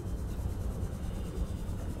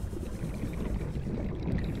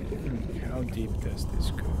 How deep does this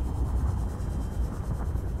go?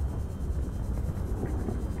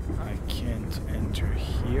 I can't enter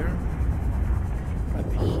here, but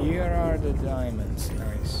here are the diamonds.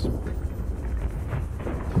 Nice.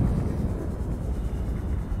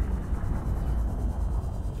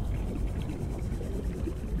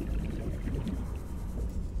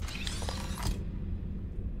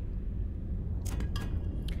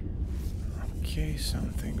 Okay,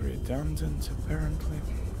 something redundant apparently.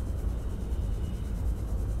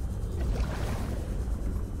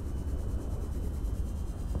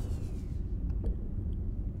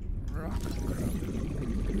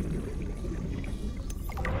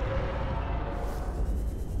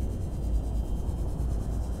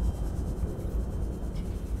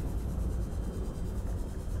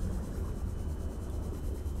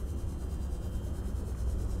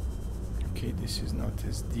 Okay, this is not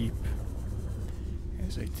as deep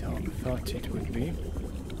as I thought it would be.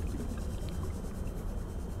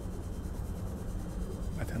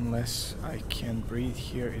 But unless I can breathe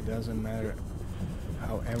here, it doesn't matter.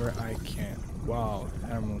 However, I can. Wow,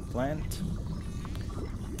 thermal plant.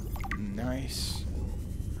 Nice.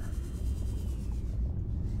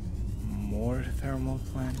 More thermal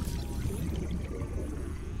plant.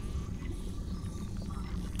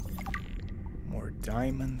 More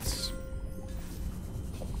diamonds.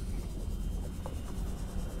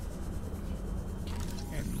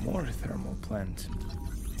 More thermal plant.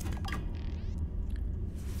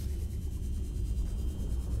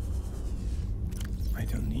 I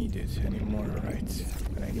don't need it anymore, right?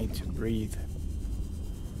 But I need to breathe.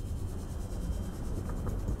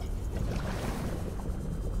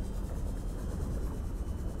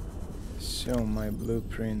 So my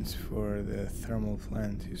blueprint for the thermal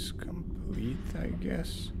plant is complete, I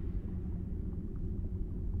guess.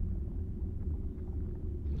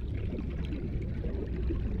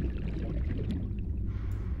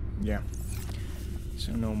 Yeah,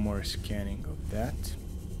 so no more scanning of that.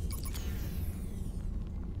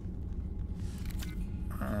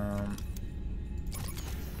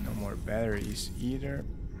 No more batteries either.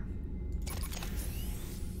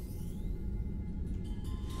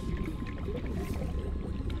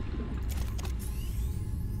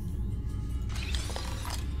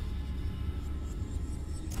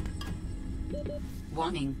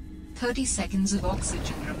 Warning, 30 seconds of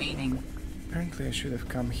oxygen remaining. Apparently I should have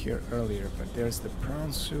come here earlier, but there's the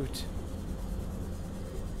prawn suit.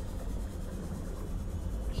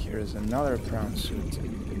 Here's another prawn suit.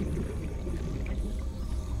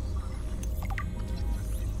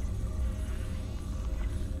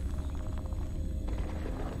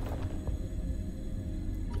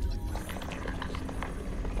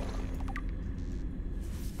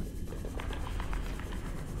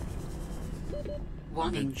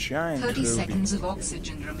 Warning, giant 30 ruby. seconds of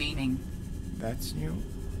oxygen remaining. That's new.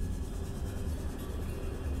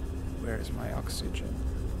 Where's my oxygen?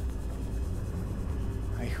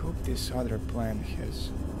 I hope this other plant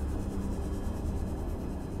has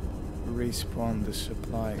respawned the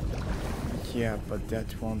supply. Yeah, but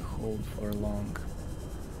that won't hold for long.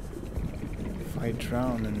 If I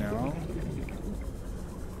drown now...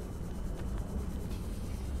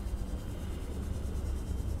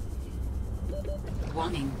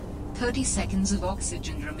 Warning. 30 seconds of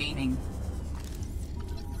oxygen remaining.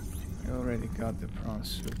 I already got the prawn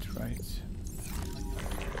suit, right?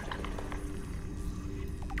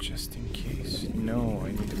 Just in case. No,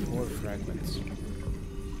 I need 4 fragments.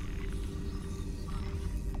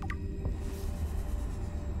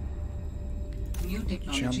 New Jump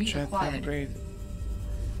technology jet acquired. upgrade.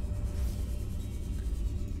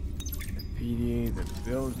 The PDA, the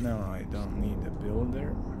build. No, I don't need the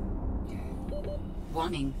builder.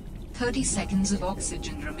 Warning. 30 seconds of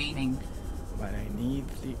oxygen remaining. But I need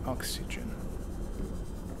the oxygen.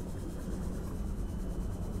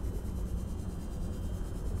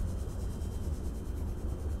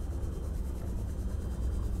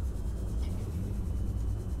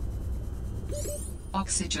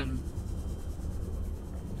 Oxygen.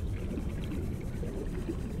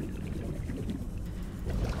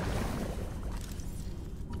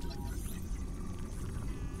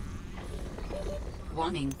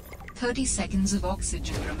 Warning. 30 seconds of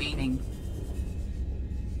oxygen remaining.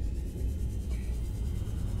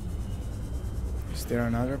 Is there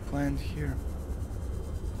another plant here?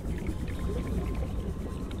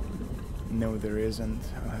 No, there isn't.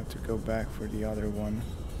 I'll have to go back for the other one.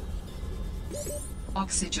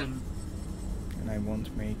 Oxygen. And I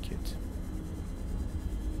won't make it.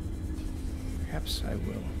 Perhaps I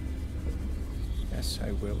will. Yes,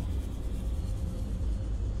 I will.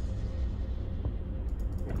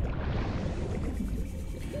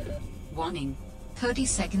 Warning. 30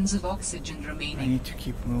 seconds of oxygen I remaining. need to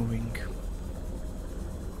keep moving.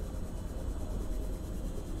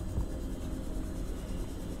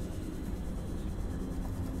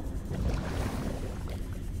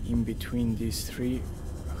 In between these 3,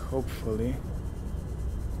 hopefully.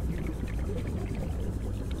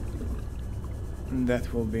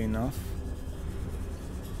 That will be enough.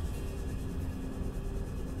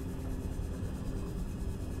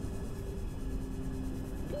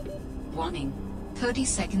 Warning. 30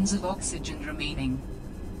 seconds of oxygen remaining.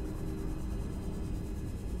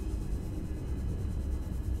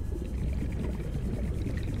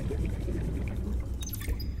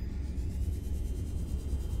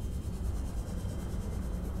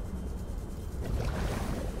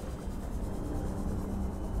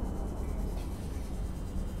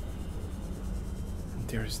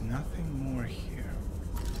 There's nothing more here.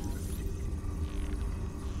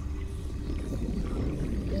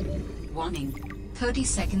 Warning. 30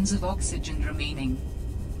 seconds of oxygen remaining.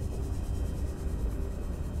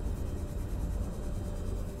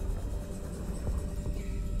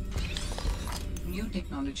 New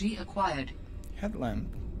technology acquired.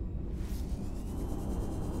 Headlamp.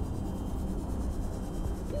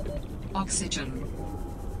 Oxygen.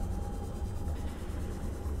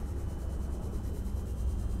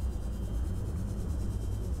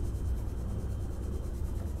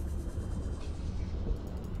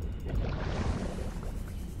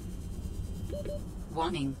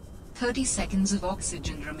 Warning. 30 seconds of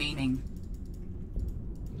oxygen remaining.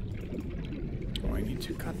 Oh, I need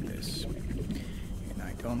to cut this. And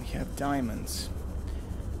I don't have diamonds.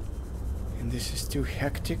 And this is too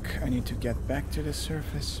hectic. I need to get back to the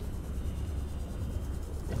surface.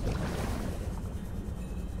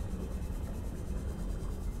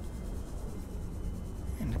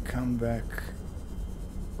 And come back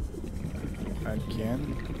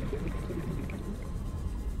again.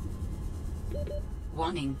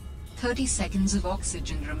 Warning. 30 seconds of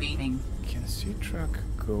oxygen remaining. Can sea truck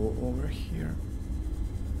go over here?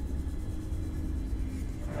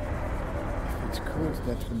 If it could,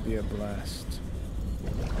 that would be a blast.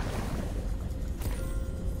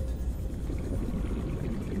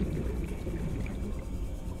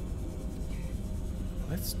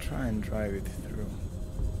 Let's try and drive it through.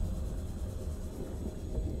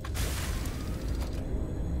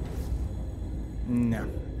 No,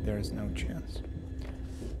 there's no chance.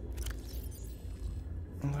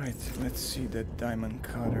 Alright, let's see that diamond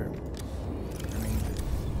cutter. I mean,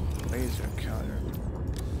 the laser cutter.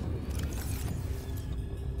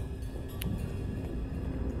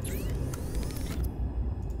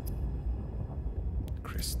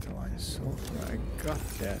 Crystalline sulfur, I got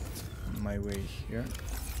that on my way here.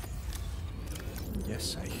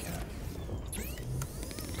 Yes, I have.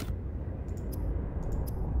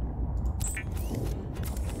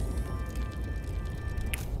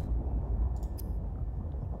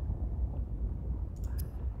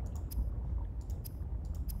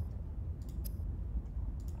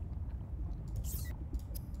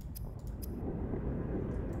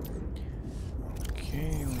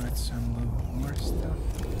 stuff.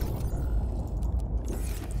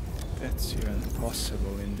 That's even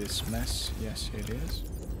possible in this mess. Yes, it is.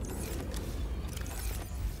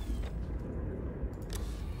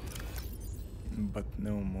 But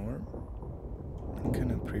no more. I'm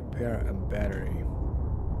gonna prepare a battery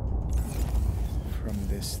from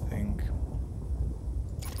this thing.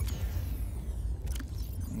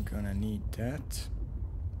 I'm gonna need that.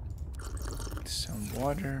 Some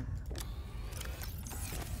water.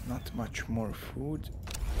 Not much more food.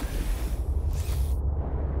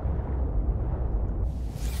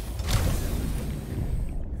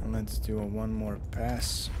 And let's do one more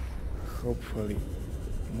pass. Hopefully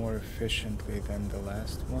more efficiently than the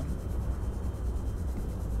last one.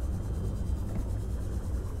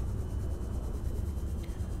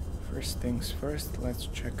 First things first, let's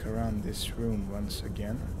check around this room once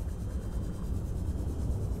again.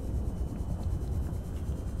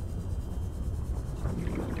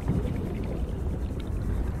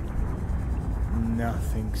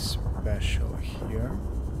 Nothing special here,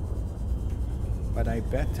 but I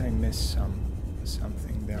bet I missed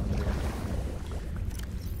something down there.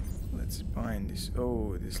 Let's bind this.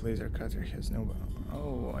 Oh, this laser cutter has no.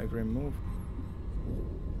 Oh, I removed.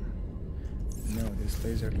 No, this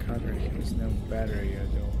laser cutter has no battery at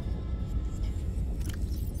all.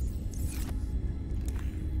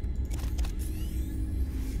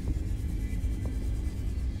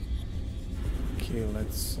 Okay,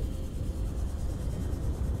 let's.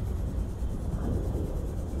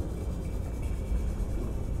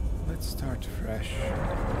 Start fresh.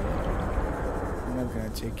 I'm not gonna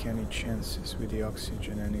take any chances with the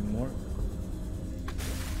oxygen anymore.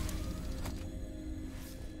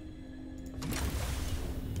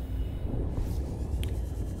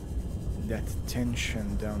 That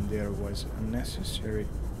tension down there was unnecessary.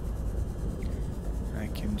 I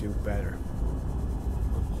can do better.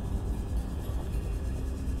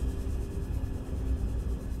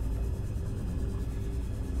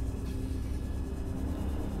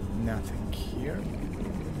 Nothing here.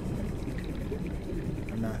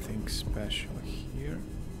 Nothing special here.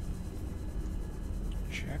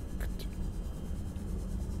 Checked.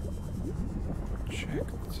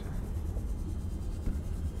 Checked.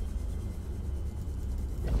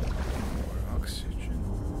 More oxygen.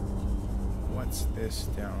 What's this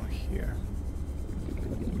down here?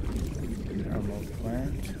 Thermal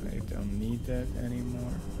plant. I don't need that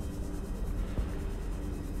anymore.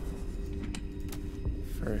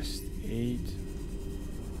 First aid.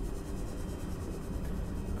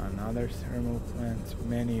 Another thermal plant.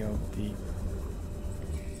 Many of the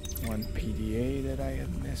one PDA that I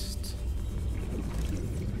had missed.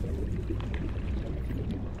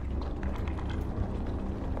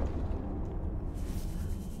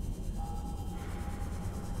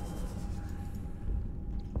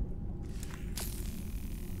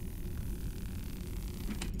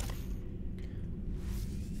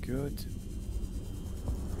 Good.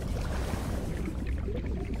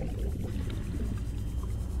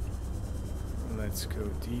 Let's go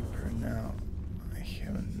deeper now. I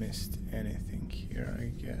haven't missed anything here, I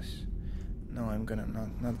guess. No, I'm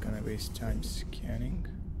not gonna waste time scanning.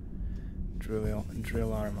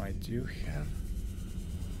 Drill arm I do have.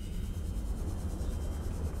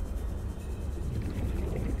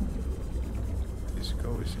 This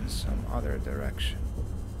goes in some other direction.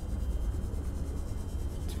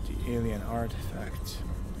 To the alien artifact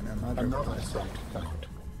and another site found.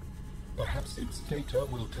 Perhaps its data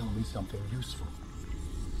will tell me something useful.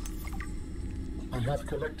 I have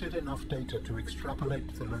collected enough data to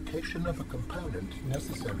extrapolate the location of a component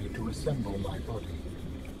necessary to assemble my body.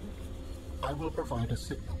 I will provide a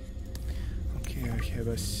signal. Okay, I have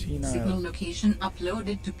a senile... Signal location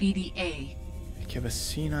uploaded to PDA. I have a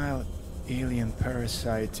senile alien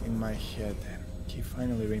parasite in my head. He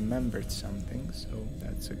finally remembered something, so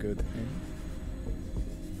that's a good thing.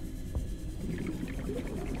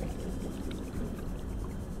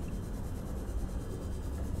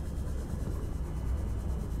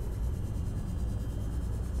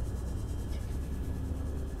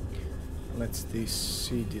 Let's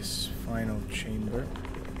see this final chamber.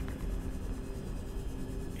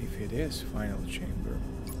 If it is final chamber.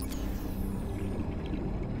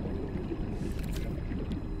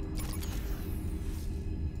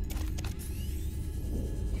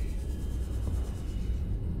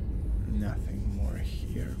 Nothing more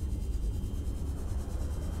here.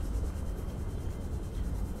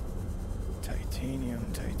 Titanium,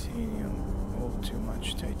 titanium, all too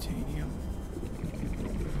much titanium.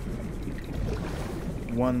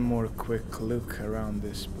 One more quick look around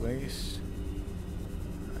this place.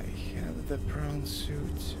 I have the prawn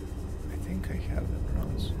suit. I think I have the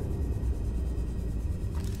prawn suit.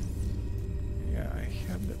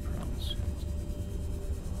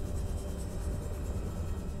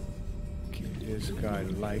 this guy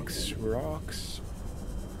likes rocks,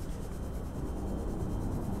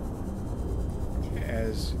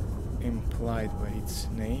 as implied by its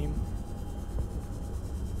name.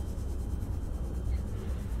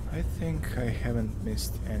 I think I haven't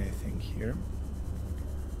missed anything here,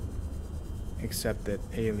 except that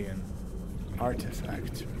alien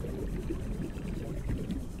artifact.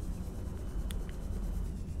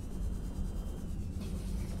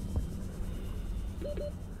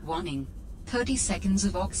 Warning. 30 seconds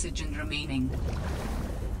of oxygen remaining.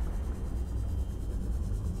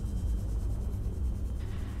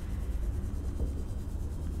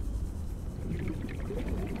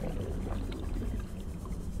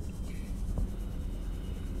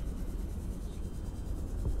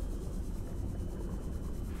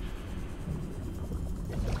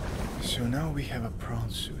 So now we have a prawn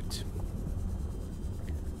suit.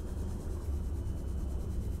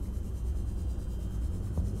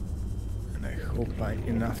 And I hope I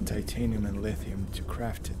enough titanium and lithium to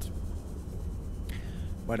craft it.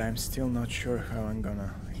 But I'm still not sure how I'm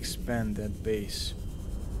gonna expand that base.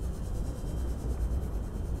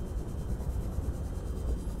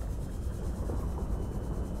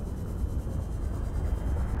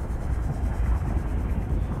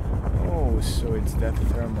 Oh, so it's that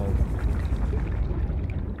thermal,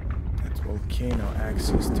 that volcano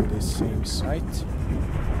access to this same site.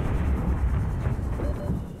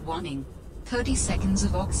 Warning. 30 seconds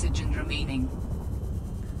of oxygen remaining.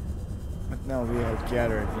 But now we have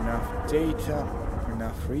gathered enough data,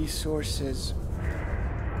 enough resources,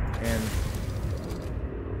 and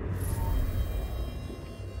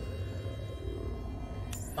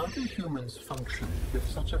How do humans function with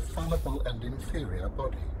such a fallible and inferior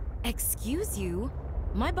body? Excuse you?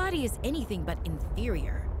 My body is anything but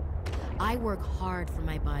inferior. I work hard for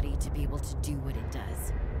my body to be able to do what it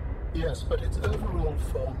does. Yes, but its overall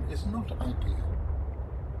form is not ideal.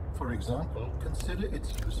 For example, consider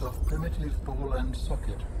its use of primitive ball and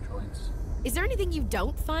socket joints. Is there anything you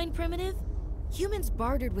don't find primitive? Humans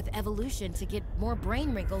bartered with evolution to get more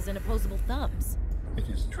brain wrinkles and opposable thumbs. It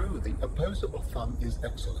is true the opposable thumb is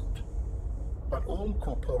excellent, but all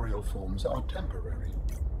corporeal forms are temporary.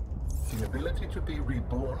 The ability to be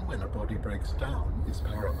reborn when a body breaks down is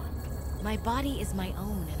paramount. My body is my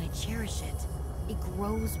own and I cherish it. It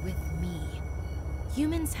grows with me.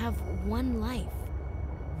 Humans have one life.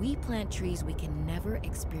 We plant trees we can never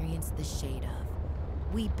experience the shade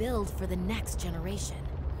of. We build for the next generation.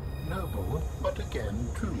 Noble, but again,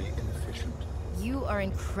 truly inefficient. You are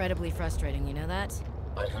incredibly frustrating, you know that?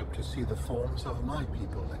 I hope to see the forms of my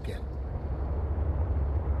people again.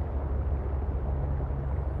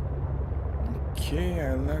 okay,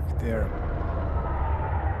 I like their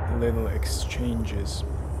little exchanges.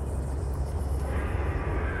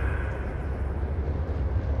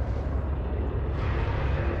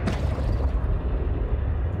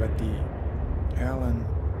 But the Alan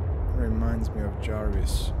reminds me of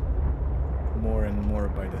Jarvis more and more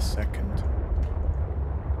by the second.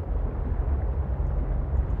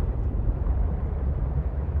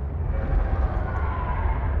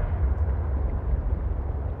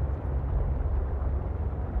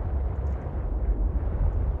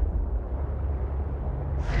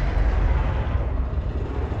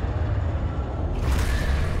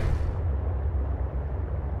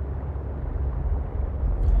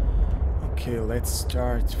 Okay, let's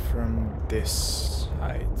start from this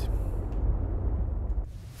side.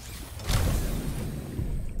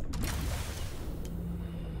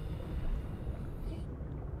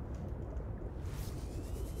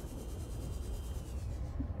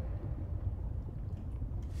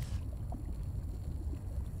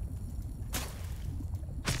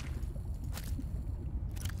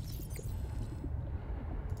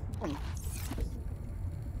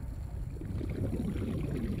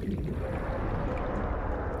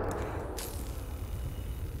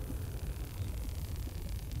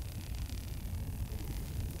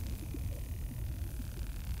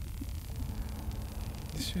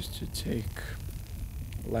 This used to take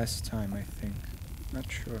less time, I think. Not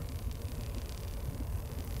sure.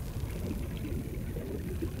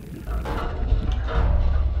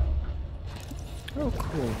 Oh,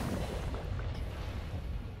 cool.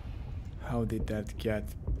 How did that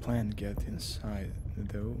plant get inside,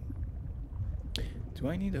 though? Do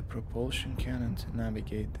I need a propulsion cannon to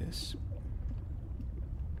navigate this?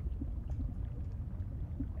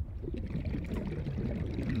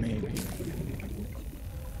 Maybe.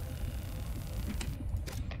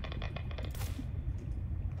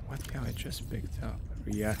 What have I just picked up?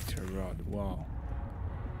 Reactor rod, wow.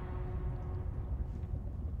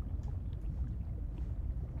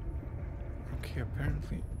 Okay,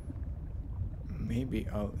 apparently maybe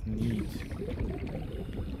I'll need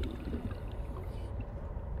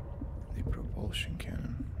the propulsion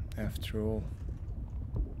cannon after all.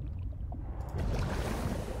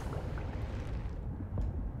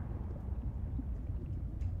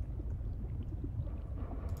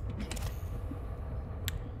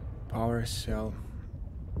 Power cell.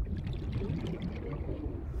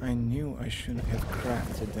 I knew I shouldn't have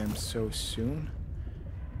crafted them so soon.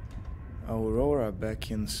 Aurora back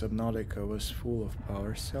in Subnautica was full of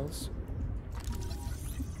power cells.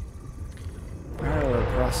 Parallel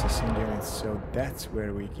processing units, so that's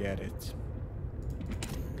where we get it.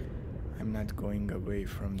 I'm not going away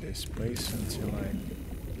from this place until I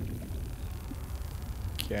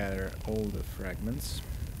gather all the fragments.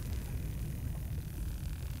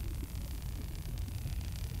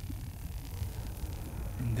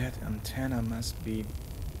 And that antenna must be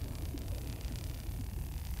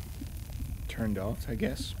turned off, I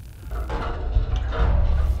guess,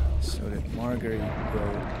 so that Marguerite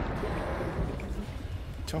will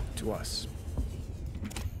talk to us,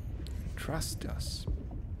 trust us.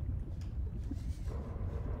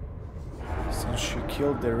 Since she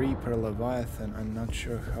killed the Reaper Leviathan, I'm not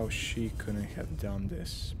sure how she couldn't have done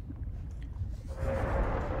this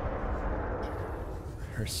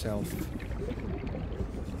herself.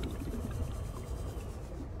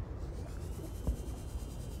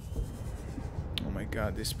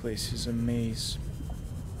 God, this place is a maze.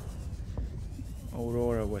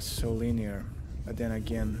 Aurora was so linear, but then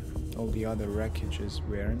again, all the other wreckages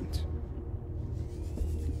weren't.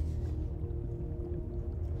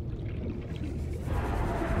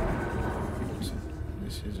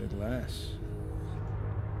 This is a glass.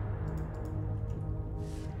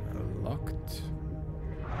 Locked.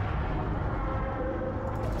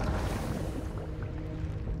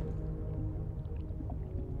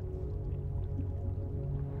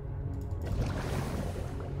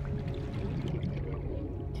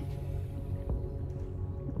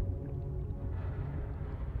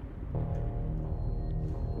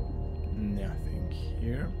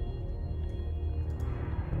 Here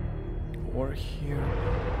or here.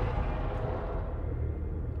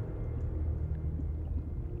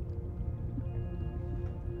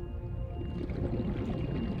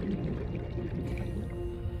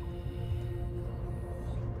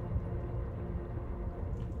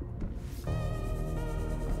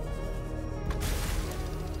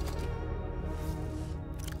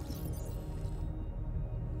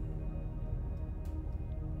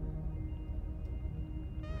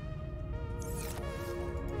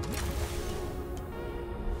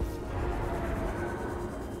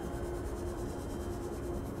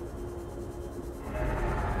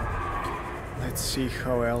 Let's see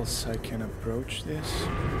how else I can approach this.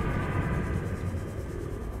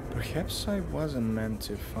 Perhaps I wasn't meant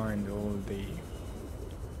to find all the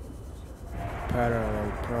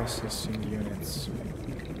parallel processing units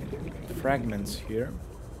fragments here.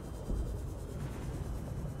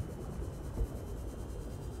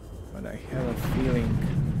 But I have a feeling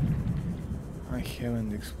I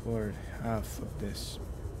haven't explored half of this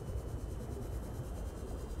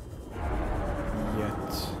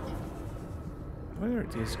yet. What are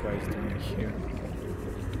these guys doing here?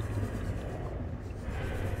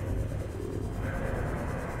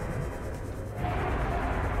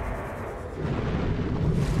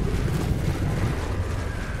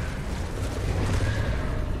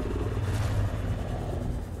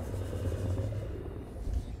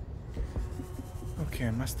 Okay,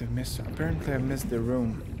 I must have missed. Apparently, I missed the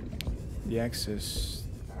room, the access.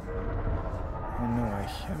 Oh no, I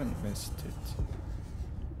haven't missed it.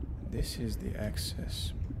 This is the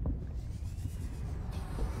access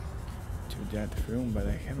to that room, but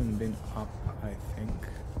I haven't been up, I think.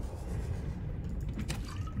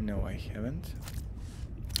 No, I haven't.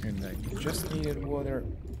 And I just needed water,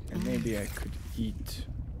 and maybe I could eat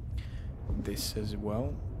this as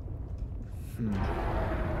well.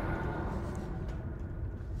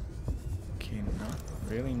 Okay,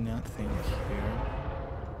 really nothing here.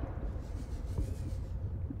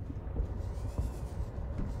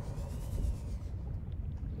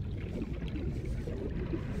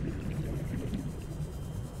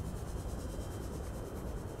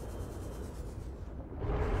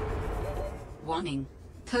 Warning.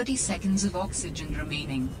 30 seconds of oxygen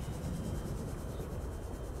remaining.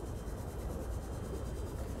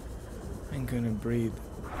 I'm gonna breathe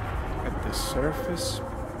at the surface.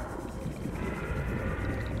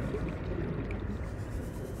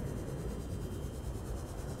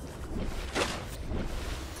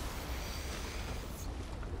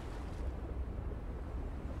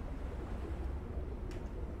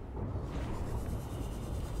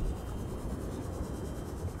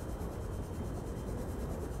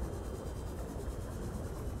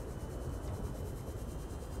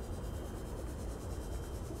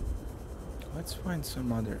 Let's find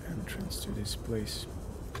some other entrance to this place.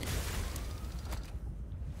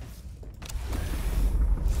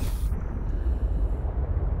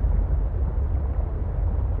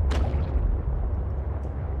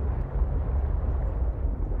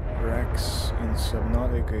 Wrecks in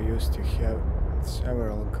Subnautica used to have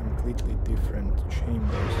several completely different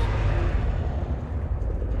chambers.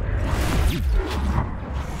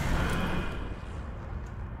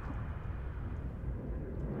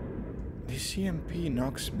 The CMP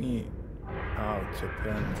knocks me out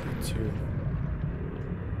apparently too,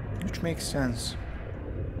 which makes sense.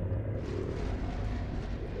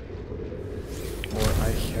 Or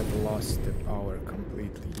I have lost the power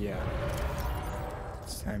completely, yeah.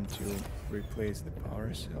 It's time to replace the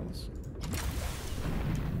power cells.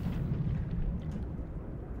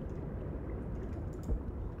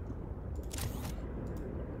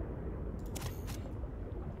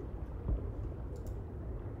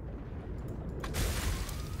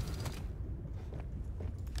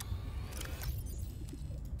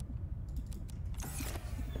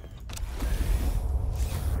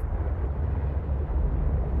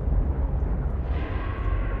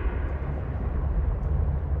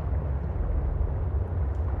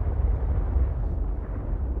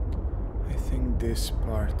 This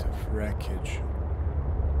part of wreckage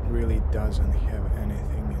really doesn't have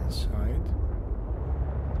anything inside.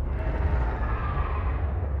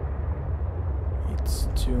 It's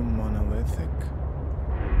too monolithic.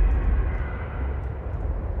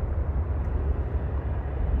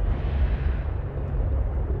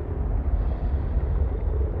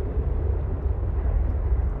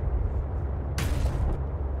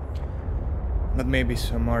 But maybe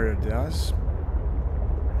some other does.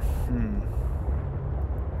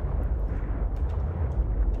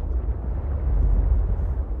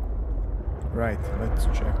 Right, let's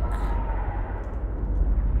check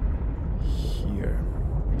here.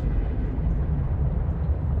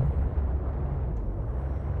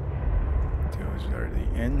 Those are the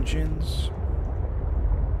engines.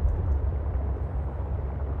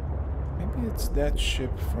 Maybe it's that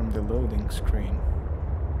ship from the loading screen.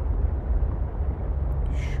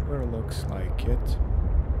 Sure looks like it.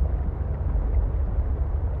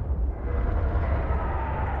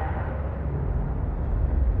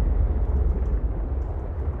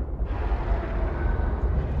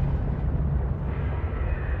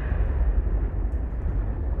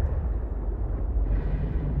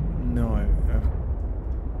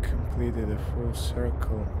 Completed a full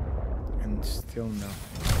circle and still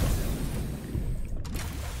nothing.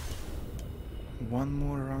 One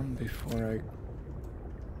more run before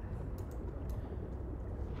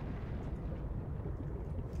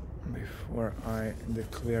I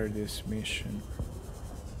declare this mission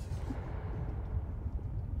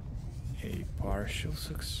a partial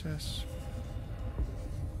success.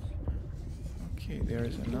 Okay,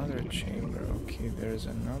 there's another chamber. Okay, there's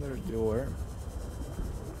another door.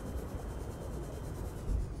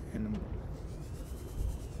 And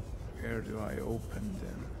where do I open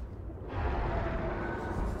them?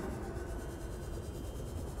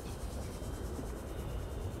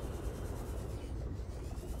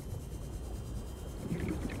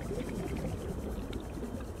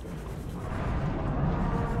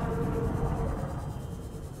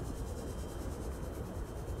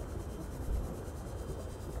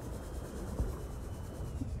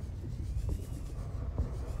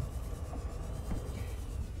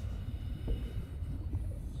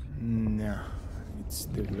 It's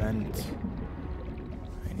the vent.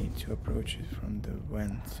 I need to approach it from the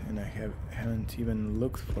vent, and I haven't even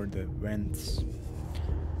looked for the vents.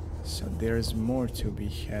 So there's more to be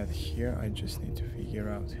had here. I just need to figure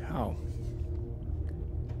out how.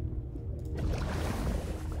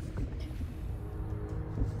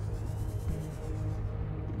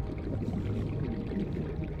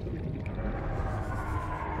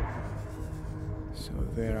 So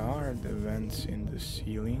there are the vents in the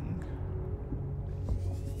ceiling.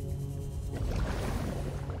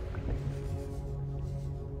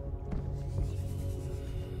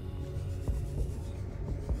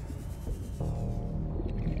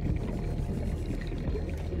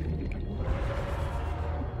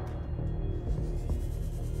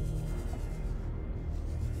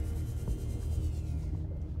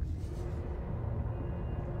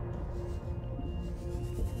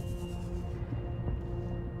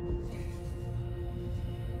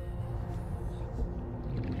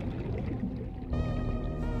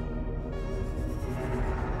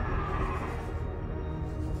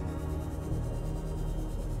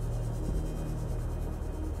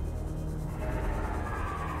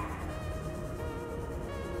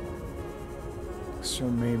 So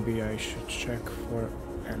maybe I should check for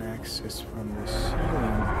an access from the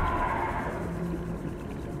ceiling.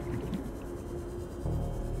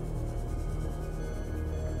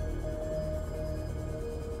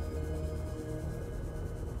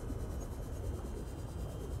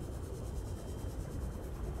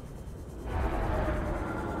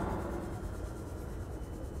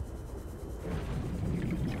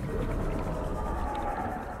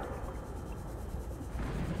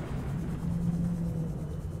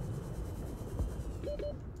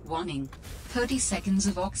 Warning, 30 seconds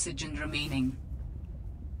of oxygen remaining.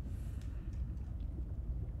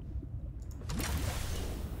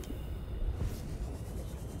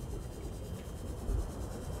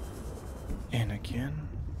 And again,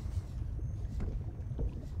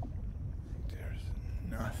 there's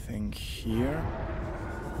nothing here.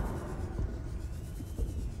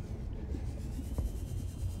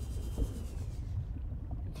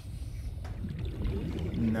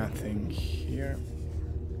 Nothing here.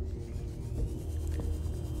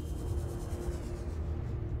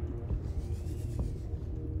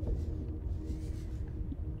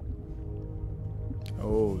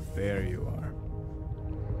 Oh, there you are.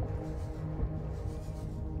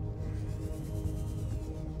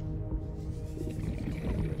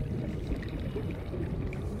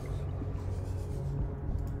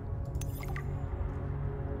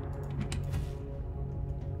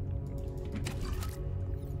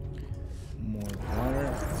 More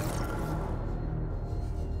water.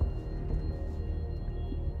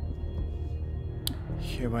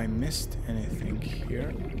 Have I missed anything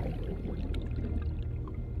here?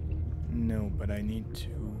 No, but I need to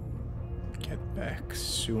get back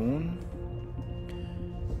soon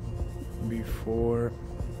before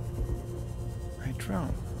I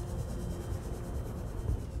drown.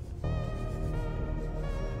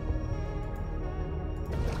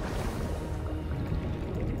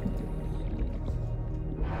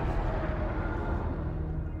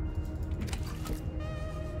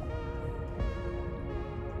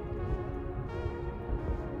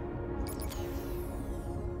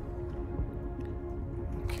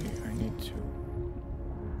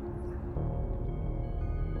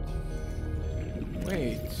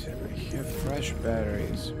 Wait, I have fresh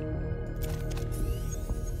batteries.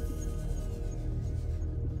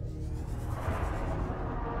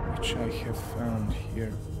 Which I have found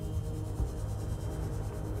here.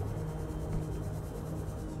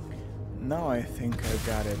 Now I think I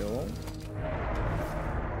got it all.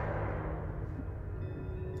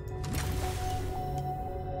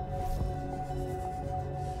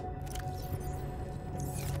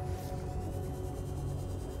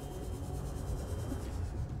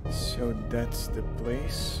 So that's the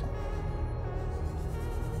place.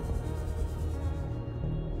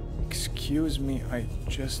 Excuse me, I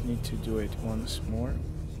just need to do it once more.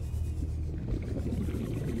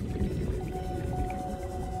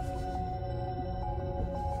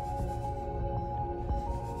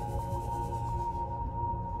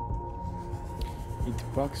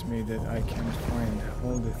 It bugs me that I can't find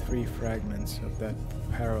all the 3 fragments of that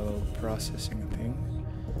parallel processing thing.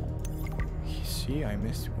 See, I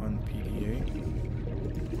missed one PDA.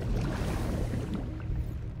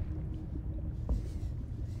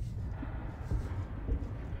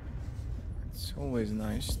 It's always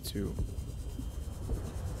nice to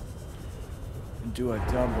do a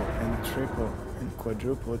double and triple and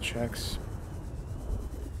quadruple checks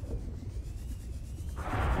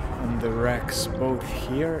on the wrecks, both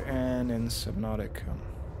here and in Subnautica.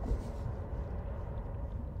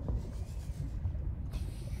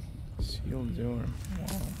 Sealed door.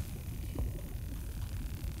 Wow.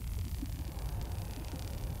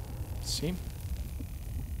 See?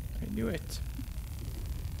 I knew it.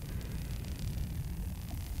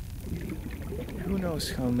 Who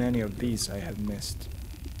knows how many of these I have missed?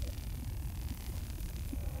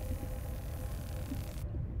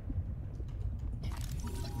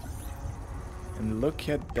 And look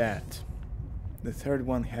at that. The third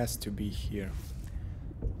one has to be here.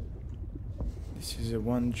 This is a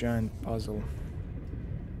one giant puzzle.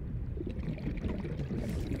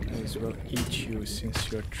 Might as well eat you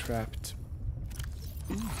since you're trapped.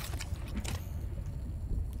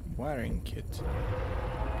 Wiring kit.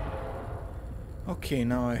 Okay,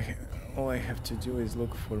 now all I have to do is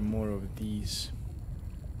look for more of these.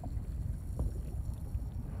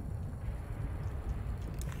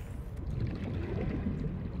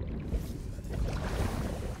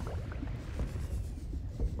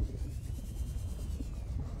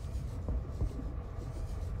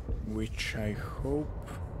 Which I hope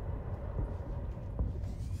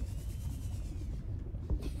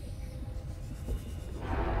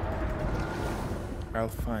I'll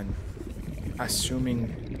find. Assuming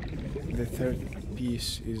the third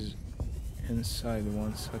piece is inside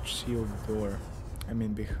one such sealed door. I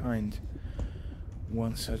mean behind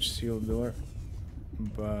one such sealed door.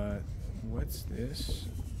 But what's this?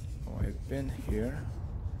 Oh, I've been here.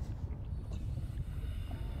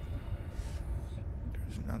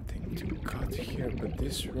 There's nothing to cut here, but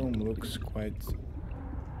this room looks quite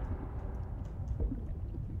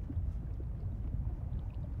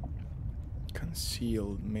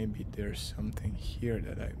concealed. Maybe there's something here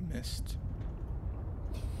that I missed.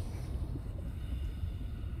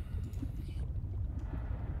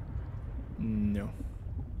 No.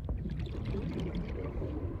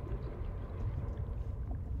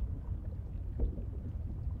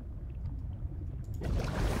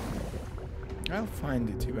 I'll find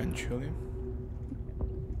it eventually.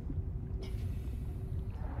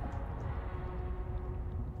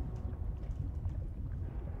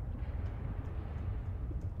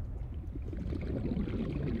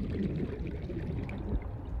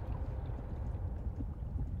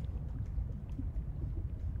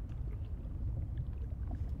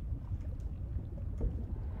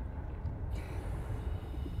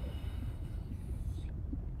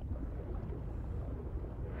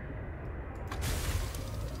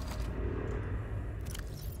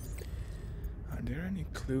 Are there any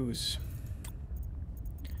clues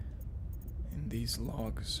in these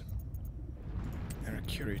logs?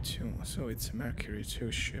 Mercury 2. So it's a Mercury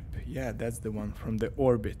 2 ship. Yeah, that's the one from the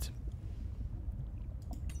orbit.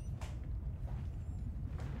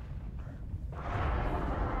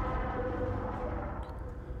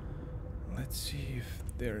 Let's see if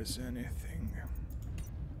there's anything.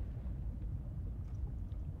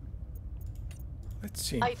 Let's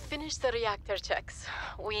see. I finished the reactor checks.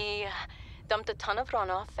 We dumped a ton of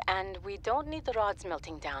runoff, and we don't need the rods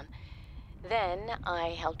melting down. Then I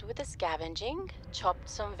helped with the scavenging, chopped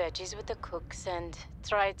some veggies with the cooks, and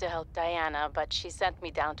tried to help Diana, but she sent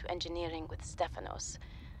me down to engineering with Stefanos.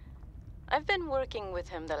 I've been working with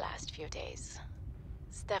him the last few days.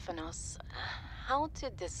 Stefanos, how to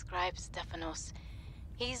describe Stefanos?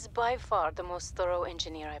 He's by far the most thorough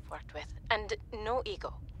engineer I've worked with, and no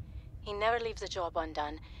ego. He never leaves a job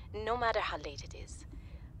undone, no matter how late it is.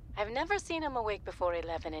 I've never seen him awake before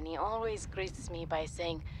 11, and he always greets me by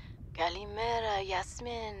saying, "Kalimera,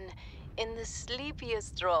 Yasmin," in the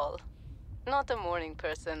sleepiest drawl. Not a morning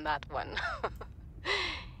person, that one.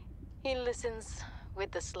 He listens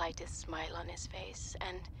with the slightest smile on his face,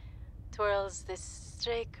 and twirls this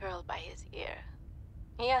stray curl by his ear.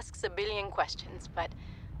 He asks a billion questions, but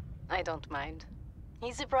I don't mind.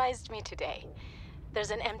 He surprised me today.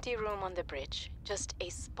 There's an empty room on the bridge, just a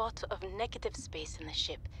spot of negative space in the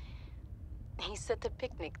ship. He set a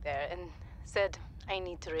picnic there and said I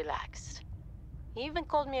need to relax. He even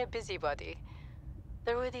called me a busybody.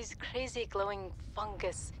 There were these crazy glowing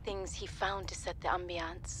fungus things he found to set the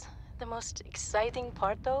ambiance. The most exciting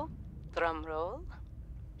part, though, drum roll,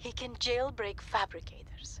 he can jailbreak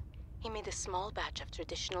fabricators. He made a small batch of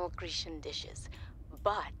traditional Grecian dishes.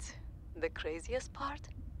 But the craziest part?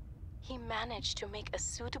 He managed to make a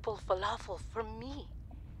suitable falafel for me.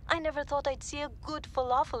 I never thought I'd see a good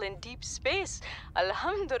falafel in deep space.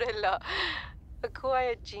 Alhamdulillah. A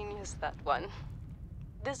quiet genius, that one.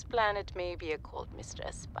 This planet may be a cold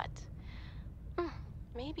mistress, but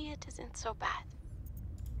maybe it isn't so bad.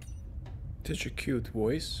 Such a cute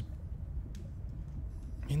voice.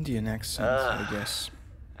 Indian accent, I guess.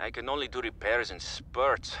 I can only do repairs in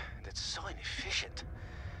spurts. That's so inefficient.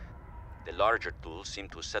 The larger tools seem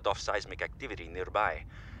to set off seismic activity nearby.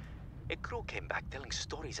 A crew came back telling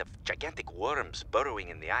stories of gigantic worms burrowing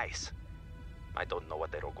in the ice. I don't know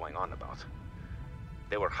what they were going on about.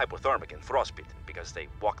 They were hypothermic and frostbitten because they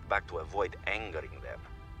walked back to avoid angering them.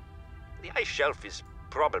 The ice shelf is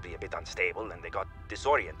probably a bit unstable and they got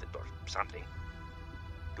disoriented or something.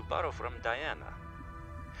 To borrow from Diana,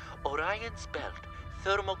 Orion's belt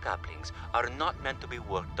thermocouplings are not meant to be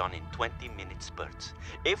worked on in 20-minute spurts.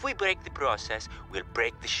 If we break the process, we'll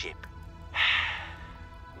break the ship.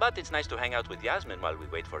 But it's nice to hang out with Yasmin while we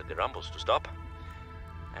wait for the rumbles to stop.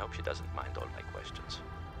 I hope she doesn't mind all my questions.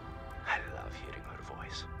 I love hearing her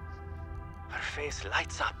voice. Her face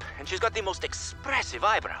lights up, and she's got the most expressive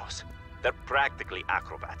eyebrows. They're practically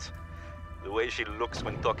acrobats. The way she looks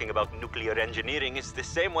when talking about nuclear engineering is the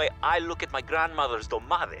same way I look at my grandmother's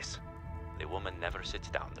domades. The woman never sits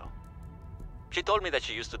down, though. She told me that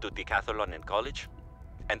she used to do decathlon in college,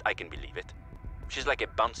 and I can believe it. She's like a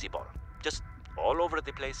bouncy ball, just all over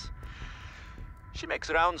the place. She makes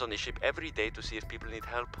rounds on the ship every day to see if people need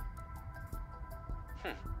help.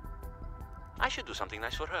 I should do something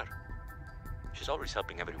nice for her. She's always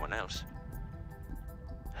helping everyone else.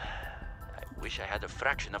 Wish I had a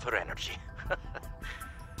fraction of her energy.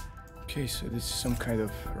 Okay, so this is some kind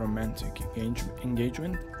of romantic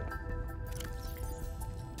engagement.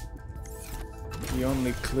 The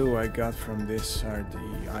only clue I got from this are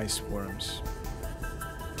the ice worms.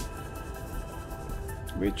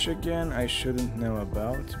 Which again I shouldn't know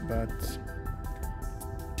about, but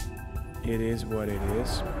it is what it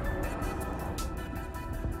is.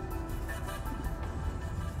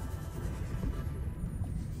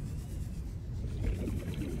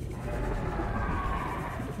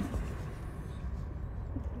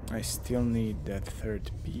 I still need that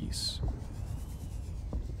third piece.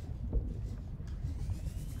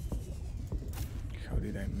 How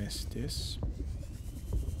did I miss this?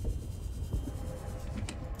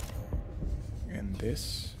 And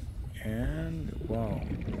this, and wow.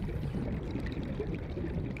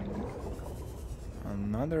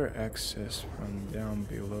 Another access from down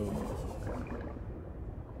below.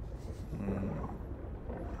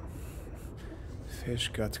 Fish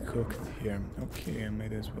got cooked here. Okay, I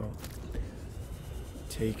might as well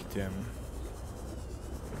take them.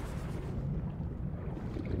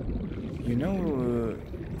 You know,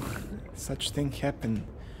 such thing happened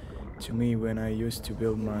to me when I used to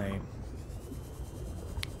build my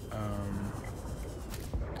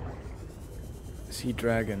sea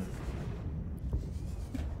dragon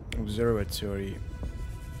observatory.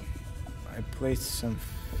 I placed some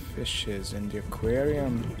fishes in the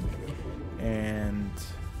aquarium and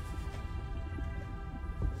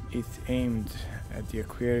it aimed at the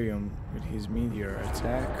aquarium with his meteor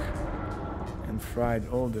attack and fried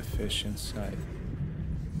all the fish inside.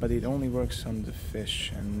 But it only works on the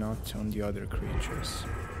fish and not on the other creatures,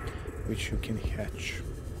 which you can hatch.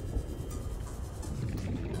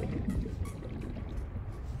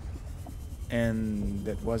 And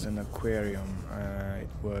that was an aquarium. It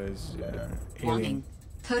was alien.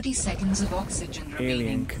 30 seconds of oxygen remaining.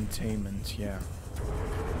 Alien containment, yeah.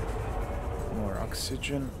 More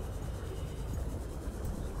oxygen.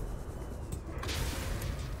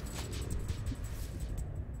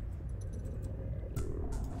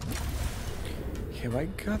 Have I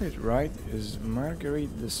got it right? Is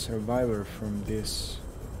Marguerite the survivor from this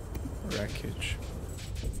wreckage?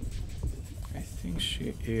 I think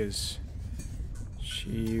she is.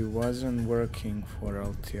 She wasn't working for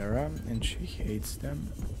Altera and she hates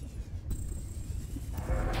them.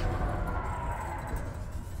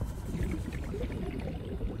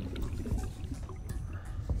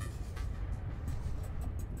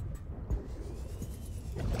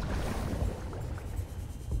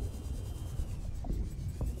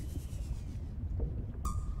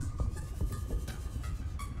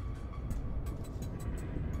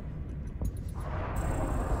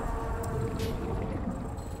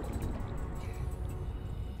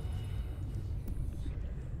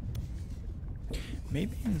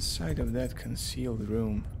 Maybe inside of that concealed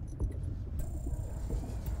room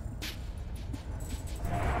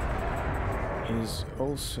is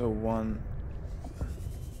also one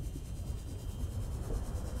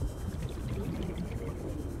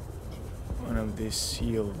of these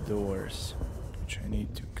sealed doors, which I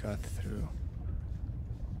need to cut through.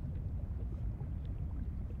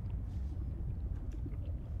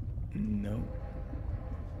 No.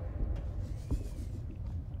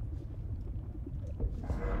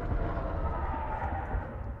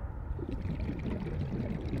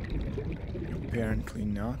 Apparently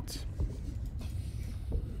not.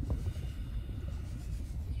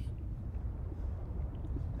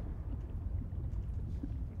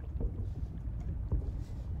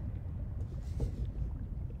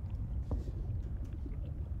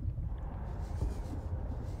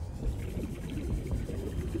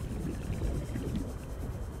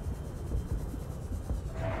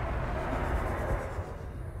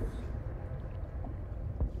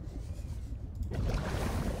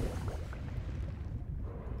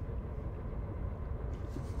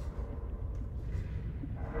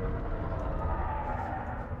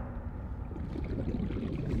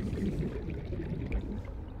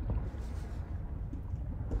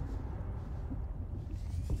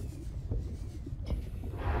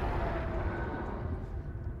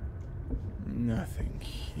 Nothing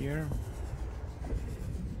here.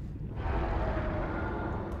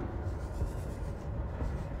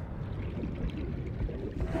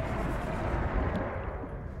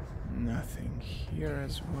 Nothing here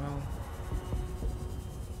as well.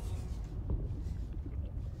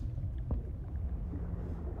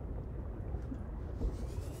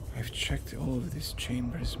 I've checked all of these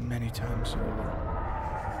chambers many times over.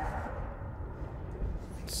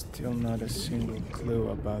 Still not a single clue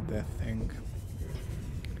about that thing.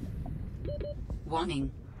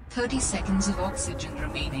 Warning. 30 seconds of oxygen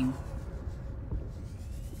remaining.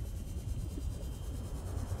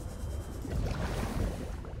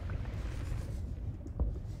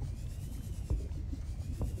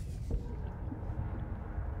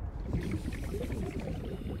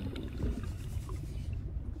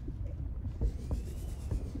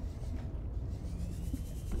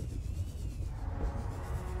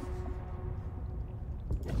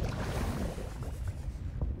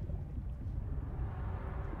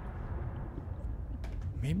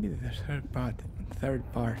 Maybe the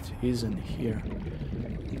third part isn't here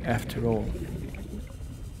after all.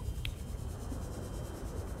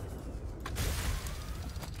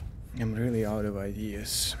 I'm really out of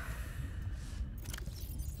ideas.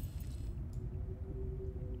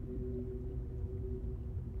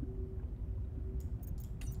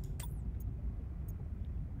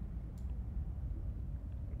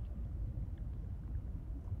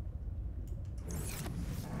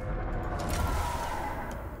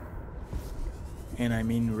 And I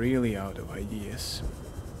mean really out of ideas.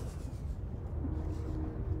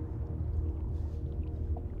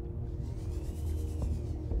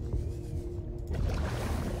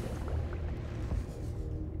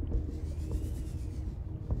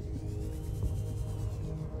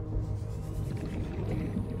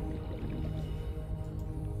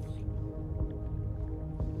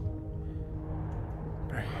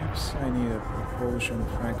 Perhaps I need a propulsion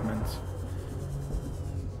fragment.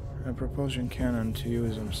 A propulsion cannon to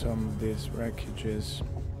use on some of these wreckages,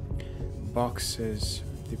 boxes,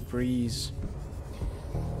 debris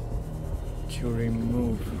to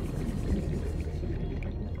remove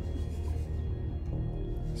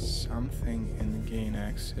something and gain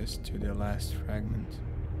access to the last fragment.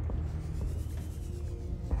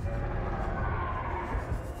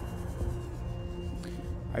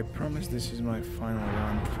 I promise this is my final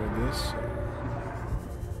run for this.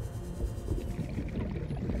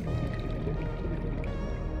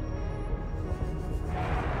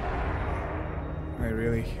 I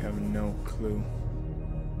really have no clue.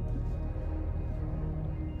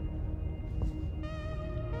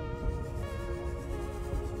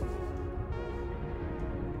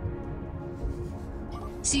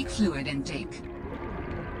 Seek fluid intake.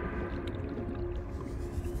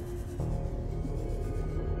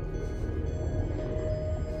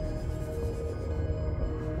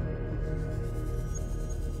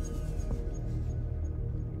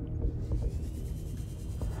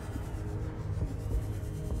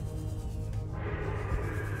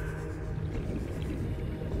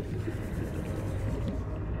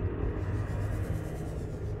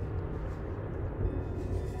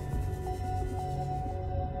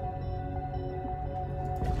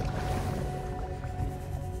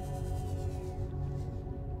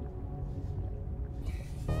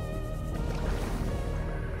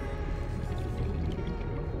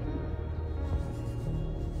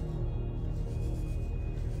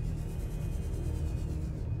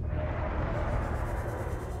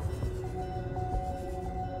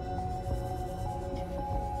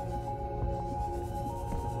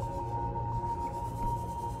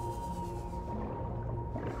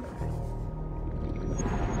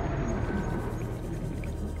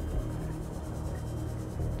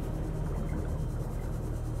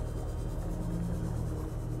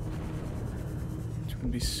 It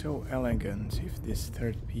would be so elegant if this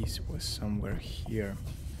third piece was somewhere here.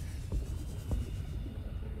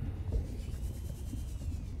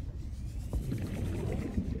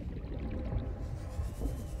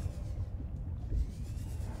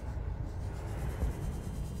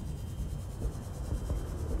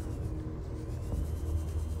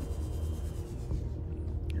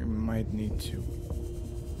 We might need to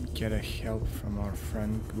get a help from our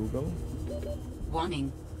friend Google.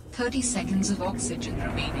 Warning. 30 seconds of oxygen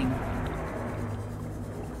remaining.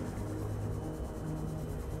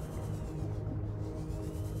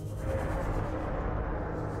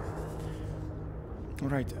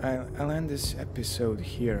 Alright, I'll end this episode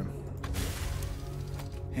here.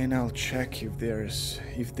 And I'll check if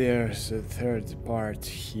there's a third part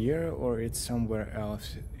here or it's somewhere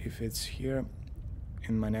else. If it's here,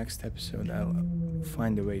 in my next episode I'll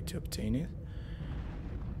find a way to obtain it.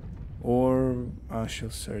 Or I shall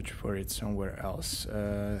search for it somewhere else.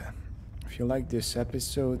 If you like this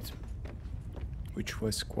episode, which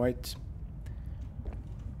was quite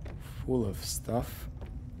full of stuff,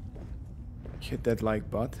 hit that like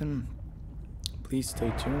button. Please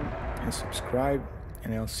stay tuned and subscribe,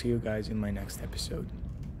 and I'll see you guys in my next episode.